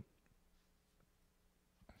 14,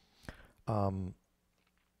 what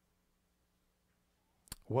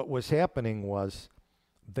was happening was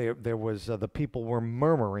there was the people were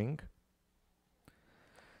murmuring.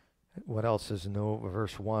 What else is new?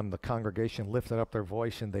 Verse 1, the congregation lifted up their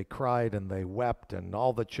voice and they cried and they wept, and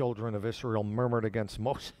all the children of Israel murmured against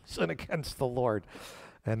Moses and against the Lord.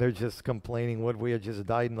 And they're just complaining, would we had just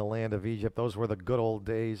died in the land of Egypt. Those were the good old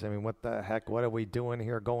days. I mean, what the heck? What are we doing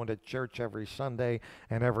here? Going to church every Sunday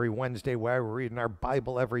and every Wednesday. Why are we reading our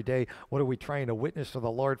Bible every day? What are we trying to witness to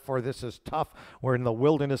the Lord for? This is tough. We're in the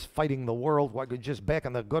wilderness fighting the world. Just back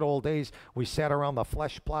in the good old days, we sat around the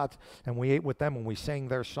flesh pots and we ate with them and we sang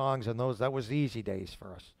their songs, and that was the easy days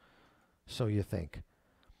for us. So you think.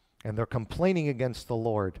 And they're complaining against the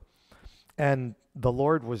Lord. And the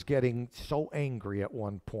Lord was getting so angry at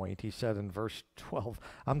one point. He said in verse 12,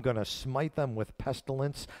 I'm going to smite them with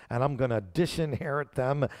pestilence, and I'm going to disinherit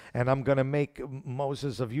them, and I'm going to make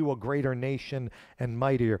Moses of you a greater nation and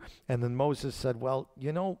mightier. And then Moses said, well,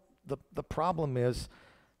 the problem is,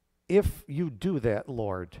 if you do that,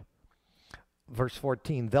 Lord, verse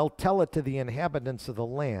 14, they'll tell it to the inhabitants of the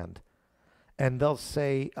land, and they'll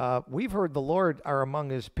say, we've heard the Lord are among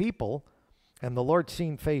his people, and the Lord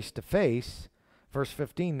seen face to face. Verse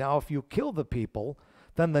 15, now if you kill the people,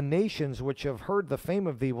 then the nations which have heard the fame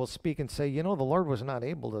of thee will speak and say, the Lord was not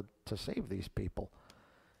able to save these people.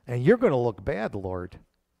 And you're going to look bad, Lord.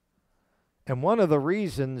 And one of the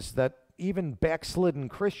reasons that even backslidden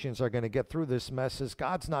Christians are going to get through this mess is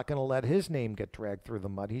God's not going to let his name get dragged through the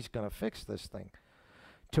mud. He's going to fix this thing,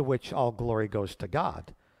 to which all glory goes to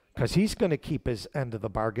God. Because he's going to keep his end of the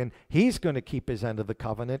bargain. He's going to keep his end of the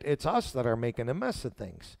covenant. It's us that are making a mess of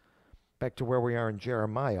things. Back to where we are in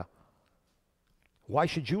Jeremiah. Why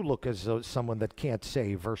should you look as someone that can't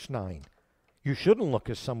save? Verse 9. You shouldn't look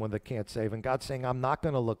as someone that can't save. And God's saying, I'm not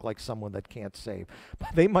going to look like someone that can't save. But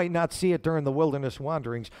they might not see it during the wilderness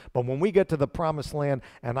wanderings. But when we get to the promised land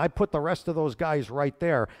and I put the rest of those guys right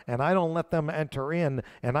there and I don't let them enter in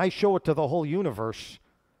and I show it to the whole universe,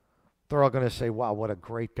 they're all going to say, wow, what a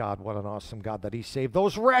great God, what an awesome God that he saved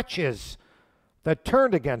those wretches that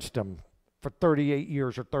turned against him for 38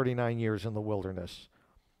 years or 39 years in the wilderness.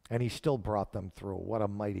 And he still brought them through. What a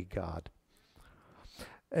mighty God.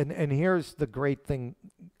 And here's the great thing.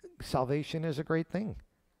 Salvation is a great thing.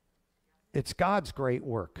 It's God's great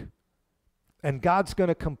work. And God's going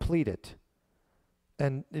to complete it.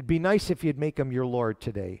 And it'd be nice if you'd make him your Lord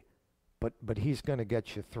today, but he's going to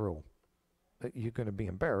get you through. You're going to be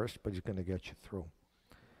embarrassed, but he's going to get you through.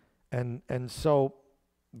 And so,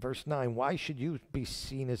 verse 9, why should you be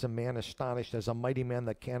seen as a man astonished, as a mighty man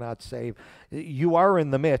that cannot save? You are in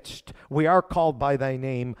the midst. We are called by thy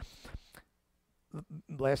name.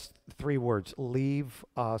 Last three words, leave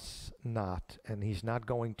us not. And he's not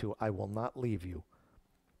going to. I will not leave you.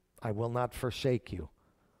 I will not forsake you.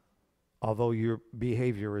 Although your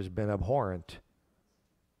behavior has been abhorrent,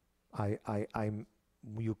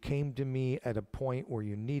 you came to me at a point where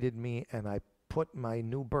you needed me, and I put my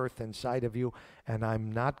new birth inside of you, and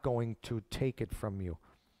I'm not going to take it from you.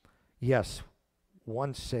 Yes,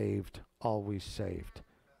 once saved, always saved.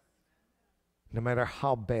 No matter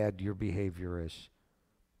how bad your behavior is.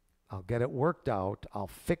 I'll get it worked out. I'll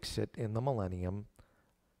fix it in the millennium.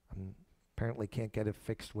 Apparently can't get it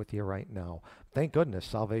fixed with you right now. Thank goodness,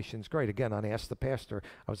 salvation's great. Again, on Ask the Pastor,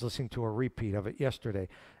 I was listening to a repeat of it yesterday.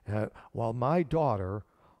 While my daughter,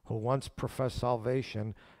 who once professed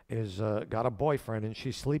salvation, is got a boyfriend and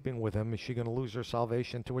she's sleeping with him, is she going to lose her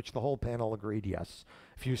salvation? To which the whole panel agreed, yes.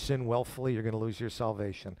 If you sin willfully, you're going to lose your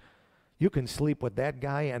salvation. You can sleep with that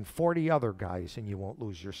guy and 40 other guys and you won't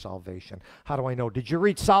lose your salvation. How do I know? Did you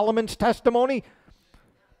read Solomon's testimony?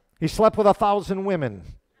 He slept with 1,000 women.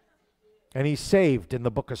 And he's saved in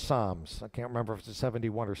the book of Psalms. I can't remember if it's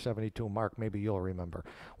 71 or 72. Mark, maybe you'll remember.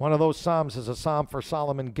 One of those Psalms is a psalm for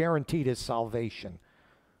Solomon, guaranteed his salvation.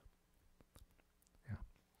 Yeah.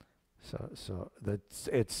 So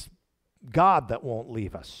it's God that won't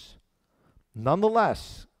leave us.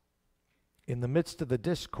 Nonetheless, in the midst of the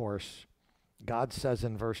discourse, God says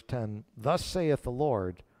in verse 10, thus saith the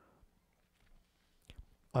Lord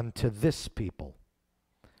unto this people.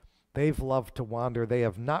 They've loved to wander. They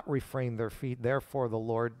have not refrained their feet. Therefore, the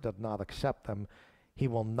Lord doth not accept them. He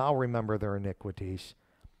will now remember their iniquities.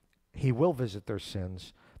 He will visit their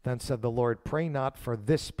sins. Then said the Lord, pray not for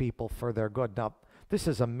this people for their good. Now, this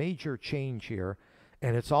is a major change here,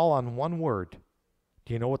 and it's all on one word.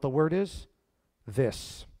 Do you know what the word is?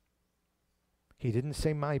 This. He didn't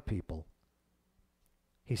say my people.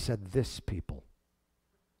 He said this people.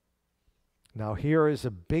 Now here is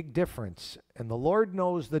a big difference, and the Lord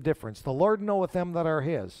knows the difference. The Lord knoweth them that are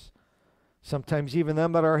his. Sometimes even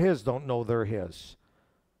them that are his don't know they're his.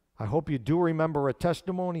 I hope you do remember a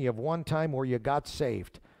testimony of one time where you got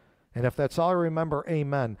saved. And if that's all I remember,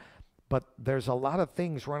 amen. But there's a lot of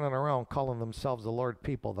things running around calling themselves the Lord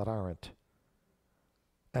people that aren't.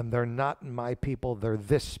 And they're not my people, they're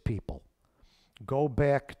this people. Go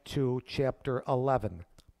back to chapter 11.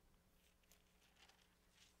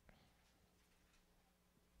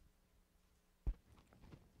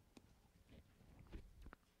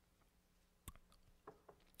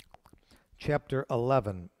 Chapter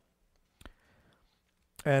 11.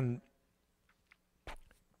 And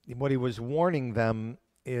what he was warning them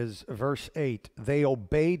is verse 8. They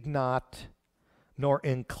obeyed not, nor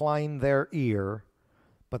inclined their ear,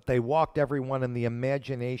 but they walked everyone in the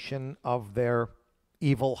imagination of their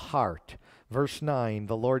evil heart. Verse 9,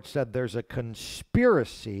 the Lord said, there's a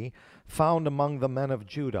conspiracy found among the men of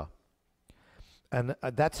Judah. And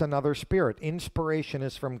that's another spirit. Inspiration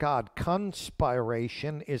is from God.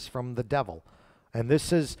 Conspiration is from the devil. And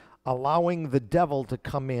this is allowing the devil to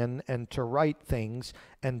come in and to write things.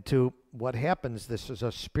 And to what happens, this is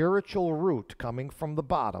a spiritual root coming from the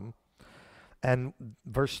bottom. And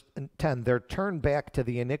verse 10, they're turned back to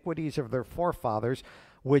the iniquities of their forefathers,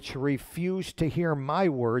 which refused to hear my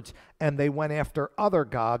words, and they went after other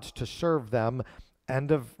gods to serve them.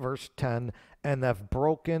 End of verse 10, and have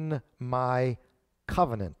broken my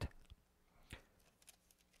covenant.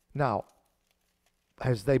 Now,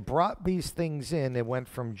 as they brought these things in, it went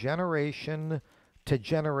from generation to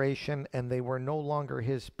generation, and they were no longer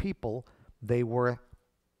his people. They were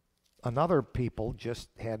another people, just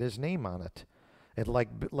had his name on it. It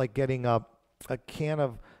like getting a can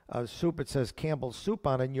of soup. It says Campbell's soup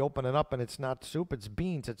on it, and you open it up, and it's not soup, it's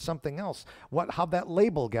beans, it's something else. How'd that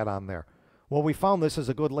label get on there? Well, we found this is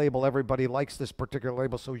a good label. Everybody likes this particular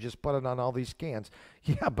label, so we just put it on all these cans.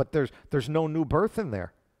 Yeah, but there's no new birth in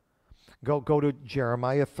there. Go to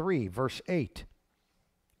Jeremiah 3, verse 8.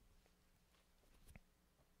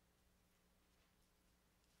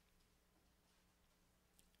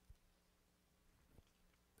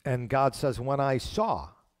 And God says, when I saw,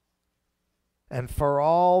 and for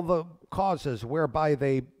all the causes whereby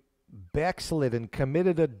they backslid and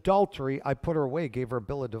committed adultery, I put her away, gave her a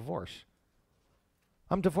bill of divorce.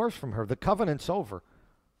 I'm divorced from her. The covenant's over.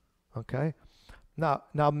 Okay? Now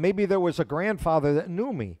maybe there was a grandfather that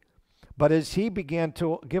knew me, but as he began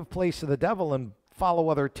to give place to the devil and follow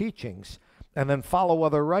other teachings, and then follow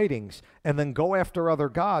other writings, and then go after other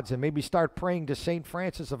gods, and maybe start praying to St.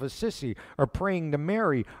 Francis of Assisi, or praying to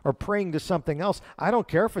Mary, or praying to something else. I don't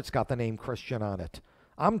care if it's got the name Christian on it.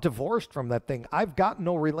 I'm divorced from that thing. I've got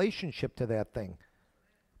no relationship to that thing.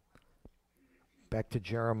 Back to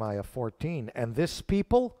Jeremiah 14. And this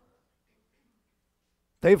people,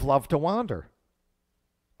 they've loved to wander.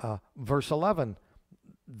 Verse 11,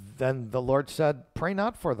 then the Lord said, pray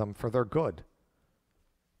not for them, for they're good.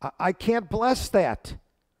 I can't bless that.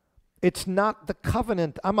 It's not the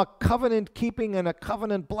covenant. I'm a covenant keeping and a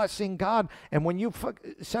covenant blessing God. And when you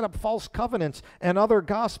set up false covenants and other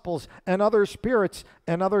gospels and other spirits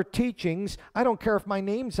and other teachings, I don't care if my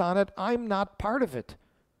name's on it, I'm not part of it.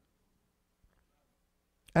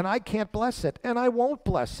 And I can't bless it, and I won't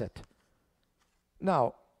bless it.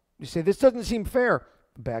 Now, you say, this doesn't seem fair.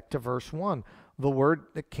 Back to verse 1, the word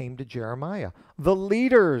that came to Jeremiah. The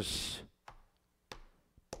leaders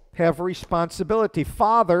have responsibility.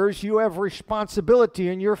 Fathers, you have responsibility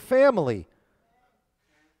in your family.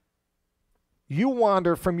 You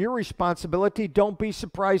wander from your responsibility. Don't be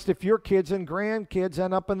surprised if your kids and grandkids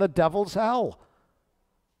end up in the devil's hell.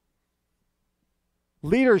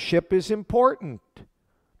 Leadership is important.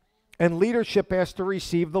 And leadership has to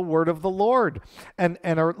receive the word of the Lord. And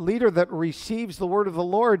a leader that receives the word of the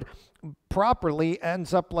Lord properly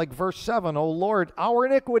ends up like verse 7, O Lord, our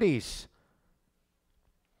iniquities.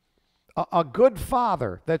 A good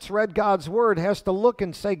father that's read God's word has to look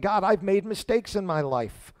and say, God, I've made mistakes in my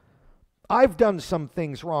life. I've done some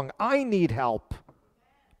things wrong. I need help.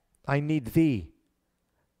 I need thee.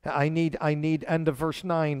 I need, end of verse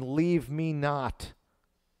 9, leave me not.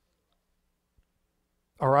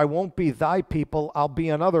 Or I won't be thy people, I'll be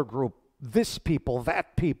another group. This people,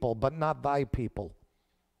 that people, but not thy people.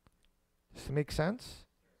 Does it make sense?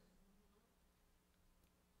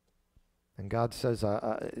 And God says,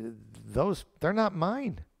 they're not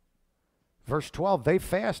mine. Verse 12, they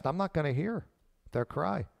fast, I'm not going to hear their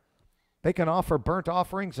cry. They can offer burnt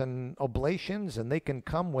offerings and oblations, and they can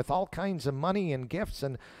come with all kinds of money and gifts,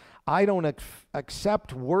 and I don't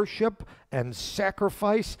accept worship and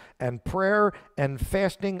sacrifice and prayer and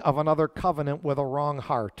fasting of another covenant with a wrong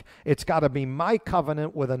heart. It's got to be my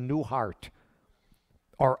covenant with a new heart,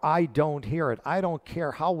 or I don't hear it. I don't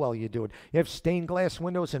care how well you do it. You have stained glass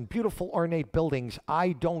windows and beautiful ornate buildings.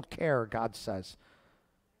 I don't care, God says.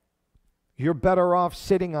 You're better off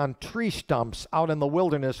sitting on tree stumps out in the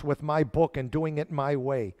wilderness with my book and doing it my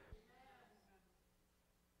way.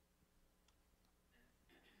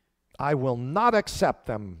 I will not accept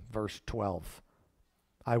them, verse 12.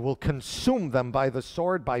 I will consume them by the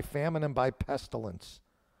sword, by famine, and by pestilence.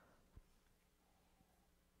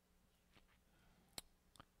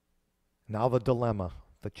 Now the dilemma.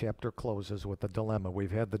 The chapter closes with the dilemma. We've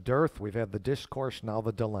had the dearth, we've had the discourse, now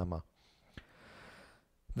the dilemma.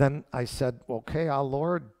 Then I said, okay, our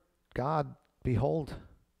Lord God, behold.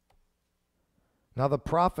 Now the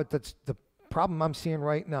prophet, that's the problem I'm seeing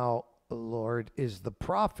right now, Lord, is the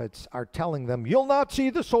prophets are telling them, you'll not see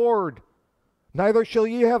the sword, neither shall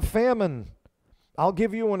ye have famine. I'll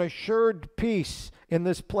give you an assured peace in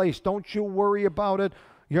this place. Don't you worry about it.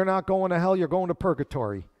 You're not going to hell, you're going to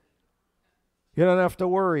purgatory. You don't have to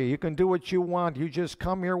worry. You can do what you want. You just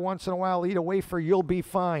come here once in a while, eat a wafer, you'll be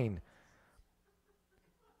fine.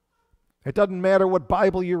 It doesn't matter what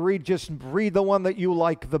Bible you read, just read the one that you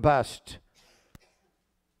like the best.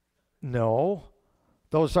 No.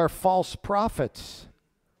 Those are false prophets.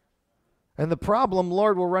 And the problem,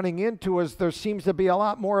 Lord, we're running into is there seems to be a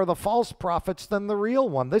lot more of the false prophets than the real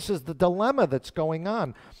one. This is the dilemma that's going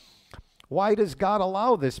on. Why does God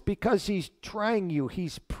allow this? Because he's trying you.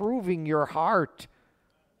 He's proving your heart.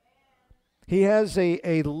 He has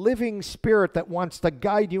a living spirit that wants to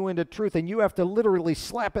guide you into truth, and you have to literally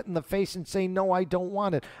slap it in the face and say, no, I don't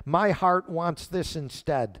want it. My heart wants this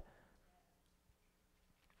instead.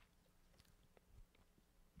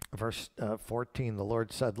 Verse 14, the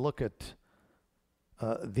Lord said, look at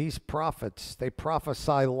these prophets. They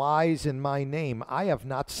prophesy lies in my name. I have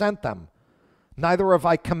not sent them. Neither have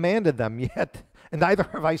I commanded them yet, and neither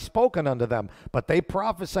have I spoken unto them. But they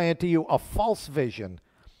prophesy unto you a false vision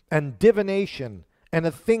and divination and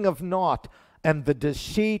a thing of naught and the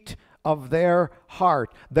deceit of their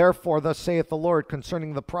heart. Therefore, thus saith the Lord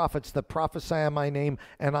concerning the prophets that prophesy in my name,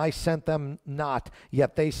 and I sent them not.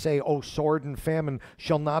 Yet they say, O sword and famine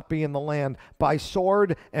shall not be in the land. By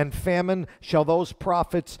sword and famine shall those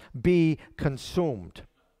prophets be consumed.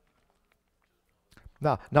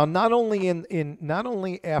 Now not only in not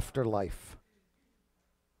only afterlife,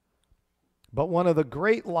 but one of the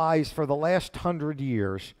great lies for the last 100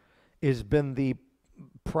 years has been the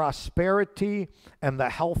prosperity and the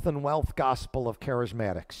health and wealth gospel of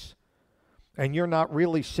charismatics. And you're not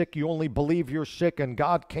really sick, you only believe you're sick, and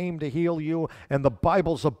God came to heal you, and the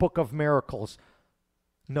Bible's a book of miracles.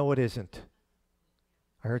 No, it isn't.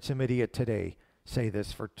 I heard some idiot today say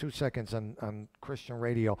this for 2 seconds on Christian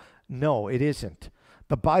radio. No, it isn't.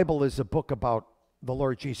 The Bible is a book about the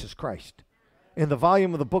Lord Jesus Christ. In the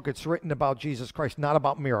volume of the book, it's written about Jesus Christ, not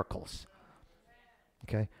about miracles.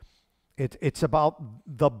 Okay? It's about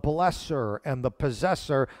the blesser and the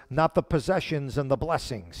possessor, not the possessions and the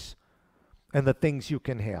blessings and the things you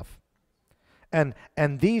can have. And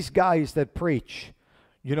these guys that preach,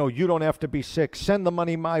 you know, you don't have to be sick. Send the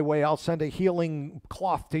money my way. I'll send a healing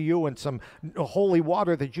cloth to you and some holy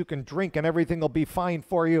water that you can drink and everything will be fine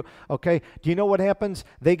for you. Okay? Do you know what happens?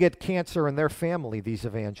 They get cancer in their family, these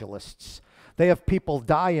evangelists. They have people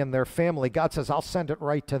die in their family. God says, I'll send it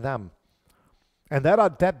right to them. And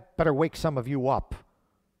that better wake some of you up.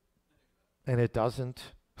 And it doesn't.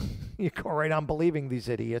 You go right on believing these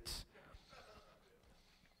idiots.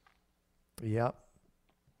 Yeah.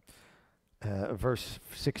 Verse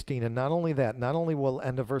 16, and not only that, not only will,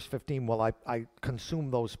 end of verse 15, will I consume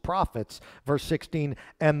those prophets, verse 16,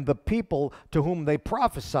 and the people to whom they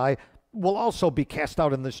prophesy will also be cast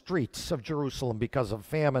out in the streets of Jerusalem because of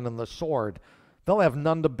famine and the sword. They'll have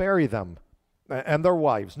none to bury them, and their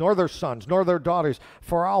wives, nor their sons, nor their daughters,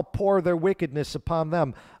 for I'll pour their wickedness upon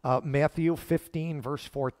them. Matthew 15, verse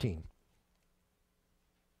 14.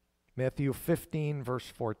 Matthew 15, verse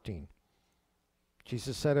 14.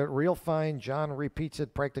 Jesus said it real fine. John repeats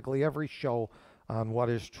it practically every show on what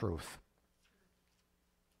is truth.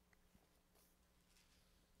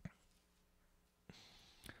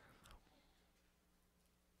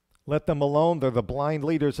 Let them alone. They're the blind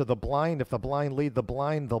leaders of the blind. If the blind lead the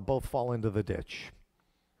blind, they'll both fall into the ditch.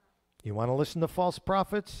 You want to listen to false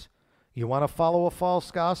prophets? You want to follow a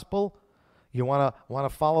false gospel? You want to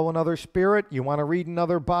follow another spirit? You want to read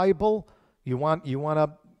another Bible? You want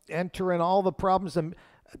to enter in all the problems, and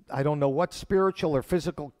I don't know what spiritual or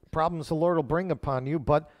physical problems the Lord will bring upon you,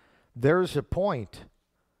 but there's a point.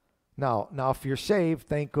 Now if you're saved,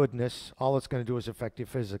 thank goodness, all it's going to do is affect you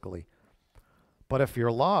physically. But if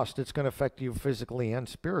you're lost, it's going to affect you physically and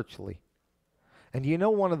spiritually. And you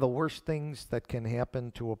know one of the worst things that can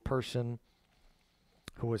happen to a person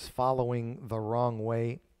who is following the wrong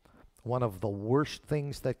way? One of the worst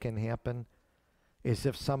things that can happen is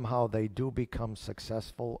if somehow they do become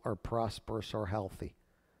successful or prosperous or healthy.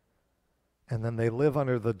 And then they live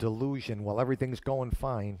under the delusion, well, everything's going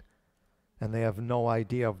fine, and they have no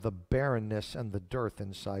idea of the barrenness and the dearth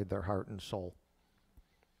inside their heart and soul.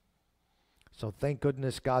 So thank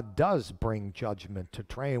goodness God does bring judgment to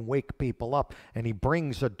try and wake people up, and he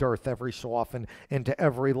brings a dearth every so often into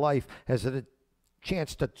every life as a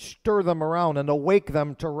chance to stir them around and awake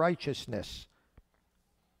them to righteousness.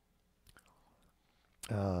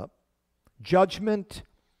 Judgment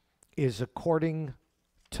is according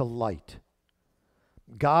to light.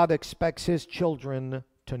 God expects his children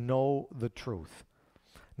to know the truth.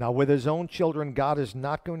 Now, with his own children, God is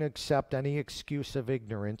not going to accept any excuse of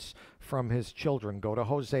ignorance from his children. Go to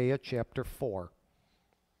Hosea chapter 4.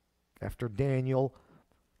 After Daniel,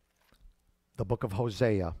 the book of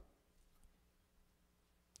Hosea,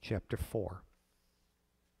 chapter 4.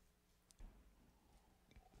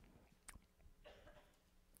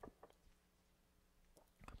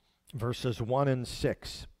 Verses 1 and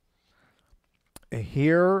 6.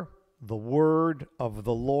 Hear the word of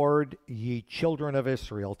the Lord, ye children of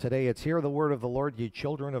Israel. Today it's hear the word of the Lord, ye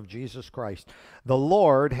children of Jesus Christ. The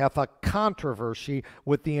Lord hath a controversy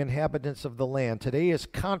with the inhabitants of the land. Today his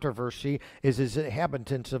controversy is his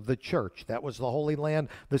inhabitants of the church. That was the Holy Land.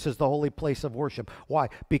 This is the holy place of worship. Why?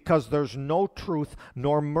 Because there's no truth,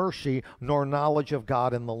 nor mercy, nor knowledge of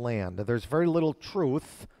God in the land. There's very little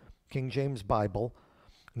truth, King James Bible,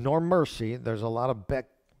 nor mercy. There's a lot of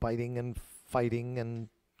backbiting and fighting and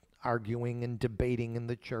arguing and debating in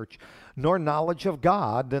the church, nor knowledge of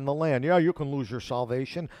God in the land. Yeah, you can lose your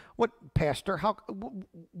salvation. What, pastor,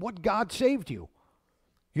 what God saved you?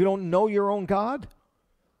 You don't know your own God?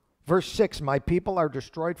 Verse 6, my people are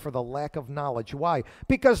destroyed for the lack of knowledge. Why?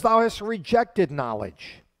 Because thou hast rejected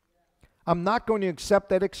knowledge. I'm not going to accept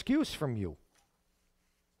that excuse from you.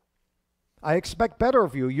 I expect better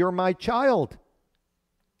of you. You're my child.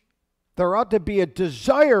 There ought to be a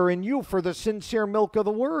desire in you for the sincere milk of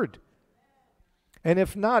the word. And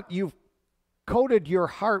if not, you've coated your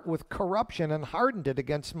heart with corruption and hardened it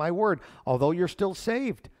against my word, although you're still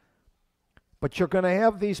saved. But you're going to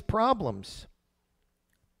have these problems.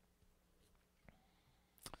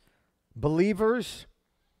 Believers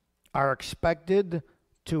are expected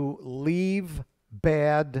to leave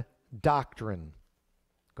bad doctrine.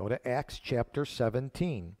 Go to Acts chapter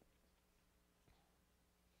 17.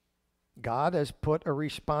 God has put a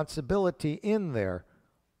responsibility in there.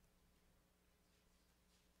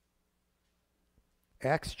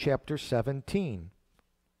 Acts chapter 17.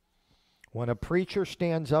 When a preacher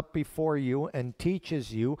stands up before you and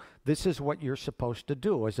teaches you, this is what you're supposed to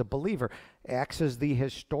do as a believer. Acts is the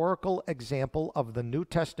historical example of the New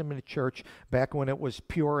Testament church back when it was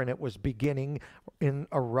pure and it was beginning in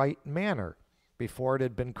a right manner, before it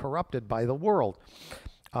had been corrupted by the world.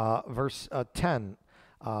 Verse 10.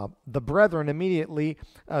 The brethren immediately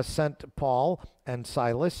sent Paul and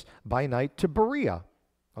Silas by night to Berea.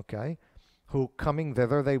 Okay? Who coming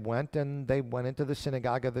thither they went, and they went into the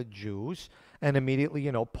synagogue of the Jews, and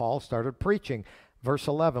immediately, Paul started preaching. Verse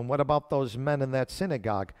 11, what about those men in that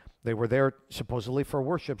synagogue? They were there supposedly for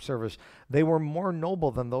worship service. They were more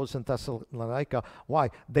noble than those in Thessalonica. Why?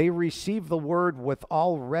 They received the word with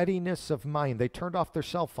all readiness of mind. They turned off their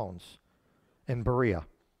cell phones in Berea.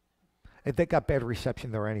 They got bad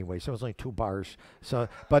reception there anyway, so it was only 2 bars. So,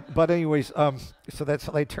 but anyways, so that's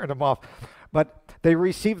how they turned them off. But they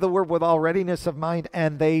received the word with all readiness of mind,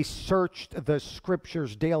 and they searched the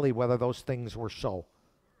scriptures daily whether those things were so.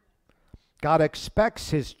 God expects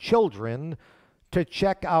his children to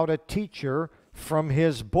check out a teacher from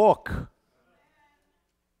his book.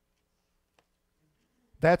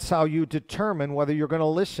 That's how you determine whether you're going to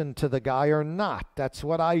listen to the guy or not. That's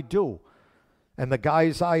what I do. And the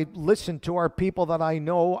guys I listen to are people that I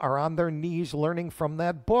know are on their knees learning from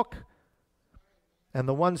that book. And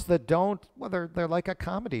the ones that don't, well, they're like a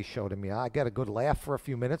comedy show to me. I get a good laugh for a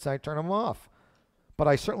few minutes, and I turn them off. But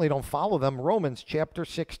I certainly don't follow them. Romans chapter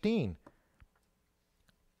 16.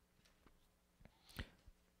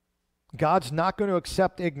 God's not going to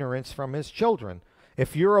accept ignorance from his children.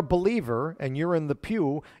 If you're a believer and you're in the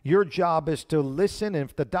pew, your job is to listen. And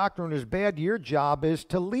if the doctrine is bad, your job is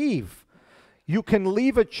to leave. You can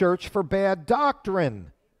leave a church for bad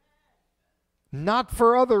doctrine. Not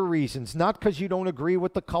for other reasons. Not because you don't agree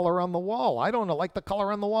with the color on the wall. I don't like the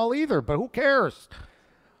color on the wall either, but who cares?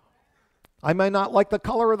 I may not like the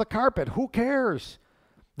color of the carpet. Who cares?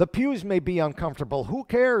 The pews may be uncomfortable. Who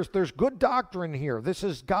cares? There's good doctrine here. This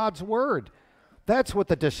is God's word. That's what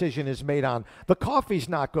the decision is made on. The coffee's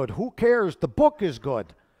not good. Who cares? The book is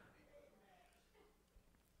good.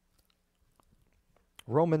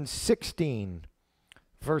 Romans 16.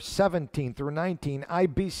 Verse 17 through 19, I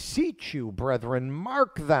beseech you, brethren,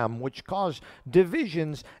 mark them which cause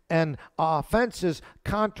divisions and offenses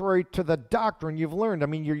contrary to the doctrine you've learned. I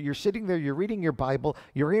mean, you're sitting there, you're reading your Bible,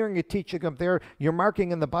 you're hearing a teaching up there, you're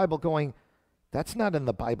marking in the Bible going, that's not in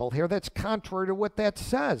the Bible here, that's contrary to what that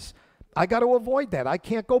says. I got to avoid that. I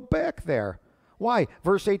can't go back there. Why?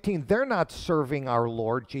 Verse 18, they're not serving our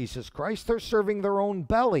Lord Jesus Christ, they're serving their own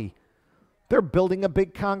belly. They're building a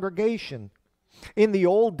big congregation. In the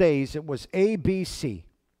old days, it was ABC,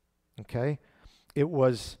 okay? It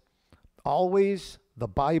was always the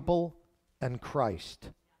Bible and Christ.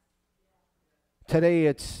 Today,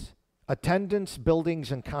 it's attendance,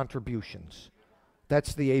 buildings, and contributions.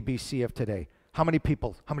 That's the ABC of today. How many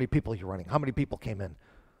people are you running? How many people came in?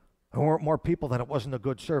 There weren't more people, then it wasn't a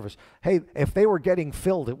good service. Hey, if they were getting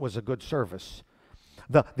filled, it was a good service.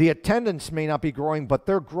 The attendance may not be growing, but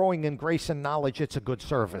they're growing in grace and knowledge. It's a good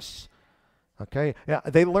service. Okay, yeah,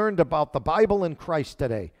 they learned about the Bible and Christ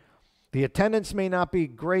today. The attendance may not be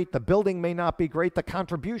great, the building may not be great, the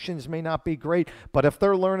contributions may not be great, but if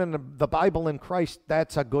they're learning the Bible and Christ,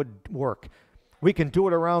 that's a good work. We can do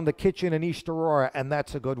it around the kitchen in East Aurora, and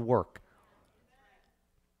that's a good work.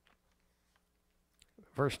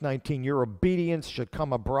 Verse 19, your obedience should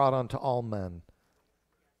come abroad unto all men.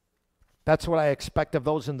 That's what I expect of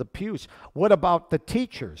those in the pews. What about the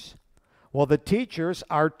teachers? Well, the teachers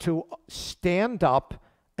are to stand up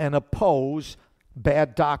and oppose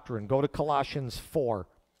bad doctrine. Go to Colossians 4.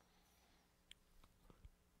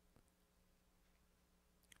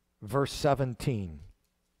 Verse 17.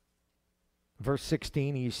 Verse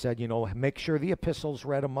 16, he said, make sure the epistle's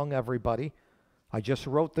read among everybody. I just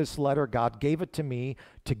wrote this letter. God gave it to me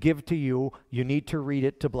to give to you. You need to read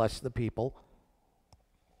it to bless the people.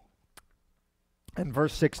 And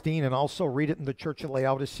verse 16, and also read it in the church of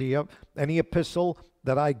Laodicea. Any epistle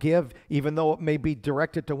that I give, even though it may be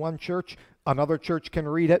directed to one church, another church can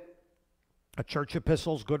read it. A church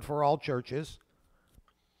epistle is good for all churches.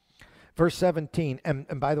 Verse 17,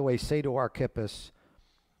 and by the way, say to Archippus,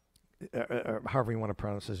 however you want to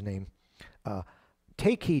pronounce his name,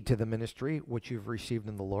 take heed to the ministry which you've received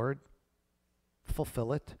in the Lord.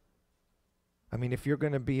 Fulfill it. I mean, if you're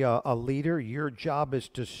going to be a leader, your job is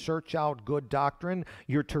to search out good doctrine.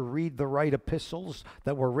 You're to read the right epistles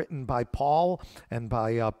that were written by Paul and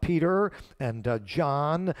by Peter and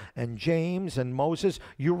John and James and Moses.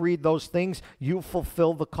 You read those things, you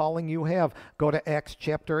fulfill the calling you have. Go to Acts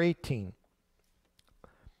chapter 18,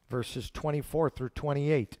 verses 24 through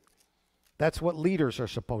 28. That's what leaders are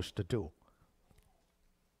supposed to do.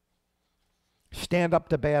 Stand up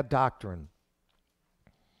to bad doctrine.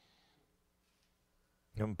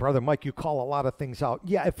 And Brother Mike, you call a lot of things out.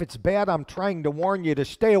 Yeah, if it's bad, I'm trying to warn you to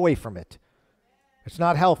stay away from it. It's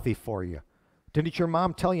not healthy for you. Didn't your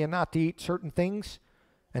mom tell you not to eat certain things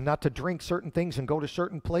and not to drink certain things and go to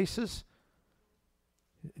certain places?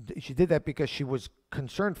 She did that because she was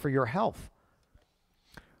concerned for your health.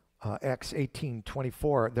 Acts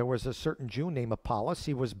 18:24, there was a certain Jew named Apollos.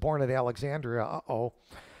 He was born at Alexandria.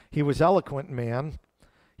 He was eloquent man.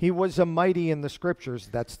 He was a mighty in the scriptures.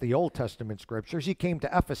 That's the Old Testament scriptures. He came to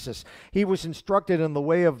Ephesus. He was instructed in the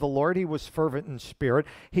way of the Lord. He was fervent in spirit.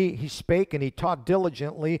 He spake and he taught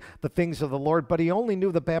diligently the things of the Lord, but he only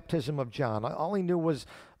knew the baptism of John. All he knew was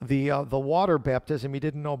the water baptism. He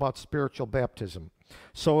didn't know about spiritual baptism.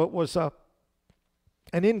 So it was an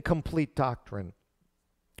incomplete doctrine.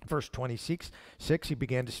 Verse 26, he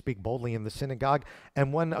began to speak boldly in the synagogue.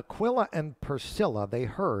 And when Aquila and Priscilla, they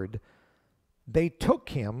heard, they took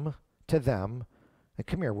him to them. And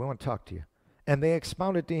come here, we want to talk to you. And they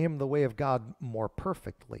expounded to him the way of God more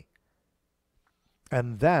perfectly.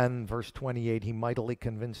 And then, verse 28, he mightily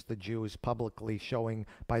convinced the Jews publicly, showing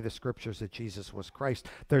by the scriptures that Jesus was Christ.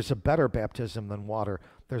 There's a better baptism than water.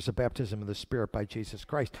 There's a baptism of the Spirit by Jesus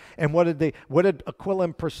Christ. And what did Aquila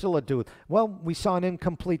and Priscilla do? Well, we saw an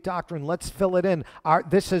incomplete doctrine. Let's fill it in.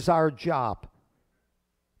 This is our job.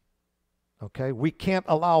 Okay? We can't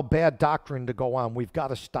allow bad doctrine to go on. We've got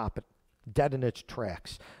to stop it dead in its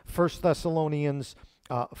tracks. 1 Thessalonians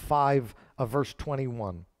 5, verse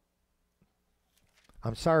 21.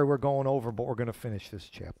 I'm sorry we're going over, but we're going to finish this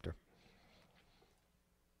chapter.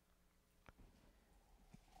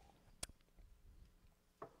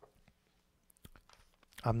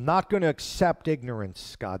 I'm not going to accept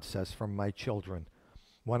ignorance, God says, from my children.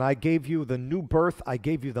 When I gave you the new birth, I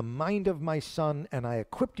gave you the mind of my Son, and I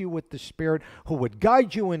equipped you with the Spirit who would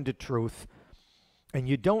guide you into truth. And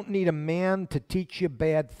you don't need a man to teach you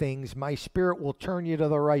bad things. My Spirit will turn you to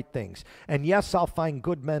the right things. And yes, I'll find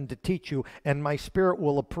good men to teach you, and my Spirit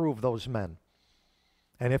will approve those men.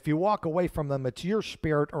 And if you walk away from them, it's your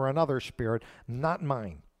spirit or another spirit, not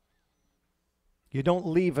mine. You don't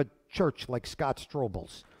leave a church like Scott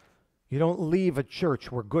Strobel's. You don't leave a church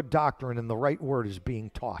where good doctrine and the right word is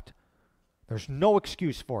being taught. There's no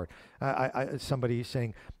excuse for it. Somebody is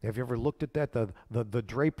saying, have you ever looked at that? The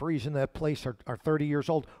draperies in that place are 30 years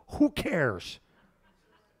old. Who cares?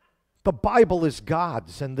 The Bible is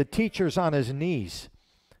God's, and the teacher's on his knees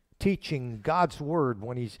teaching God's word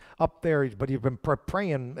when he's up there, but he's been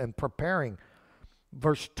praying and preparing.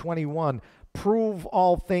 Verse 21, prove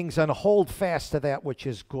all things and hold fast to that which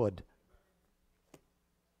is good.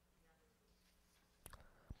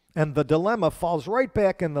 And the dilemma falls right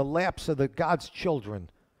back in the laps of God's children.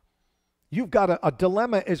 You've got a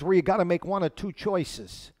dilemma is where you got to make one of two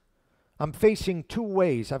choices. I'm facing two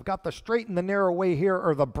ways. I've got the straight and the narrow way here,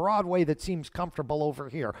 or the broad way that seems comfortable over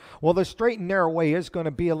here. Well, the straight and narrow way is going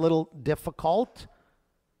to be a little difficult,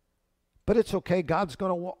 but it's okay. God's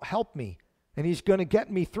going to help me, and he's going to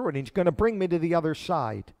get me through it. He's going to bring me to the other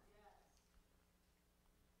side.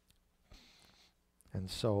 And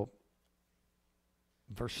so,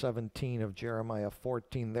 verse 17 of Jeremiah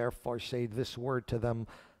 14, therefore say this word to them,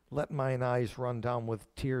 let mine eyes run down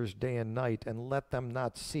with tears day and night, and let them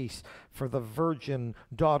not cease. For the virgin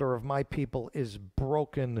daughter of my people is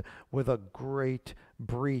broken with a great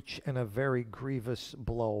breach and a very grievous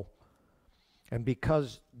blow. And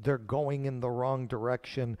because they're going in the wrong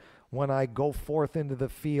direction, when I go forth into the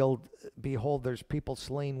field, behold, there's people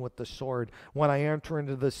slain with the sword. When I enter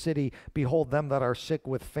into the city, behold, them that are sick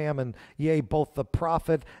with famine. Yea, both the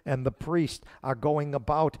prophet and the priest are going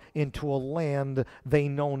about into a land they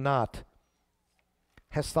know not.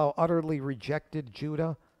 Hast thou utterly rejected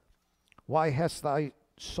Judah? Why hast thy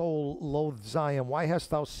soul loathed Zion? Why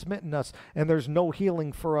hast thou smitten us, and there's no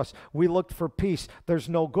healing for us? We looked for peace, there's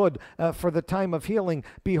no good. For the time of healing,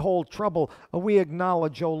 behold trouble. We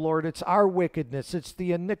acknowledge, O Lord, it's our wickedness, it's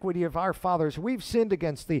the iniquity of our fathers. We've sinned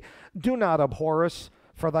against thee. Do not abhor us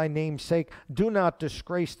for thy name's sake. Do not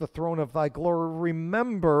disgrace the throne of thy glory.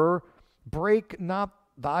 Remember, break not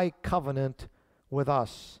thy covenant with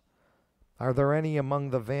us. Are there any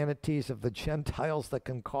among the vanities of the Gentiles that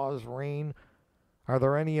can cause rain? Are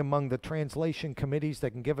there any among the translation committees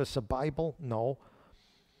that can give us a Bible? No.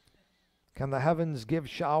 Can the heavens give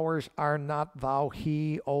showers? Are not thou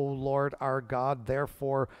he, O Lord our God?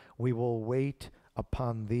 Therefore we will wait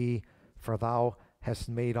upon thee, for thou hast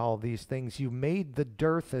made all these things. You made the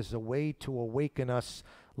dearth as a way to awaken us.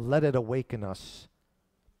 Let it awaken us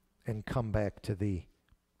and come back to thee.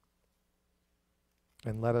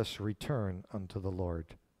 And let us return unto the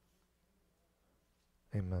Lord.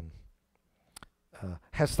 Amen.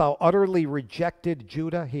 Hast thou utterly rejected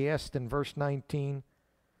Judah? He asked in verse 19.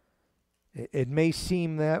 It may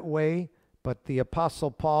seem that way, but the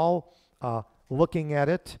Apostle Paul, looking at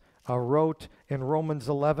it, wrote in Romans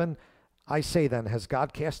 11, I say then, has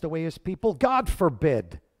God cast away his people? God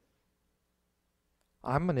forbid.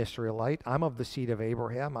 I'm an Israelite. I'm of the seed of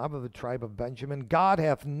Abraham. I'm of the tribe of Benjamin. God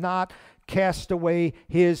hath not cast away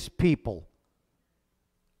his people.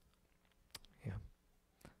 Yeah.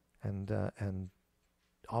 And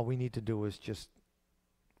all we need to do is just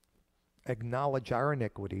acknowledge our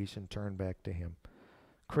iniquities and turn back to him.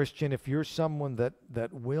 Christian, if you're someone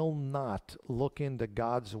that will not look into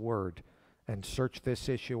God's word and search this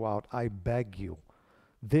issue out, I beg you,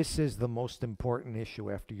 this is the most important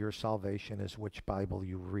issue after your salvation, is which Bible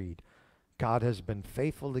you read. God has been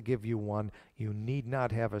faithful to give you one. You need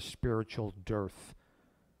not have a spiritual dearth.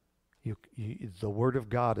 The word of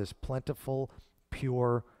God is plentiful,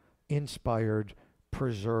 pure, inspired,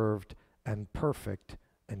 preserved, and perfect,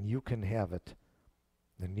 and you can have it.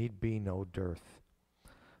 There need be no dearth.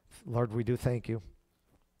 Lord, we do thank you.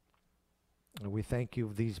 We thank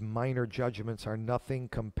you. These minor judgments are nothing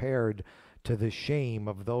compared to the shame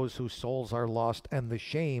of those whose souls are lost and the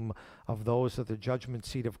shame of those at the judgment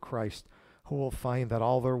seat of Christ, who will find that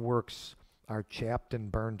all their works are chapped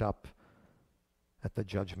and burned up at the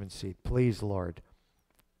judgment seat. Please, Lord,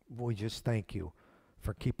 we just thank you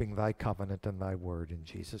for keeping thy covenant and thy word. In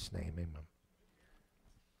Jesus' name, amen.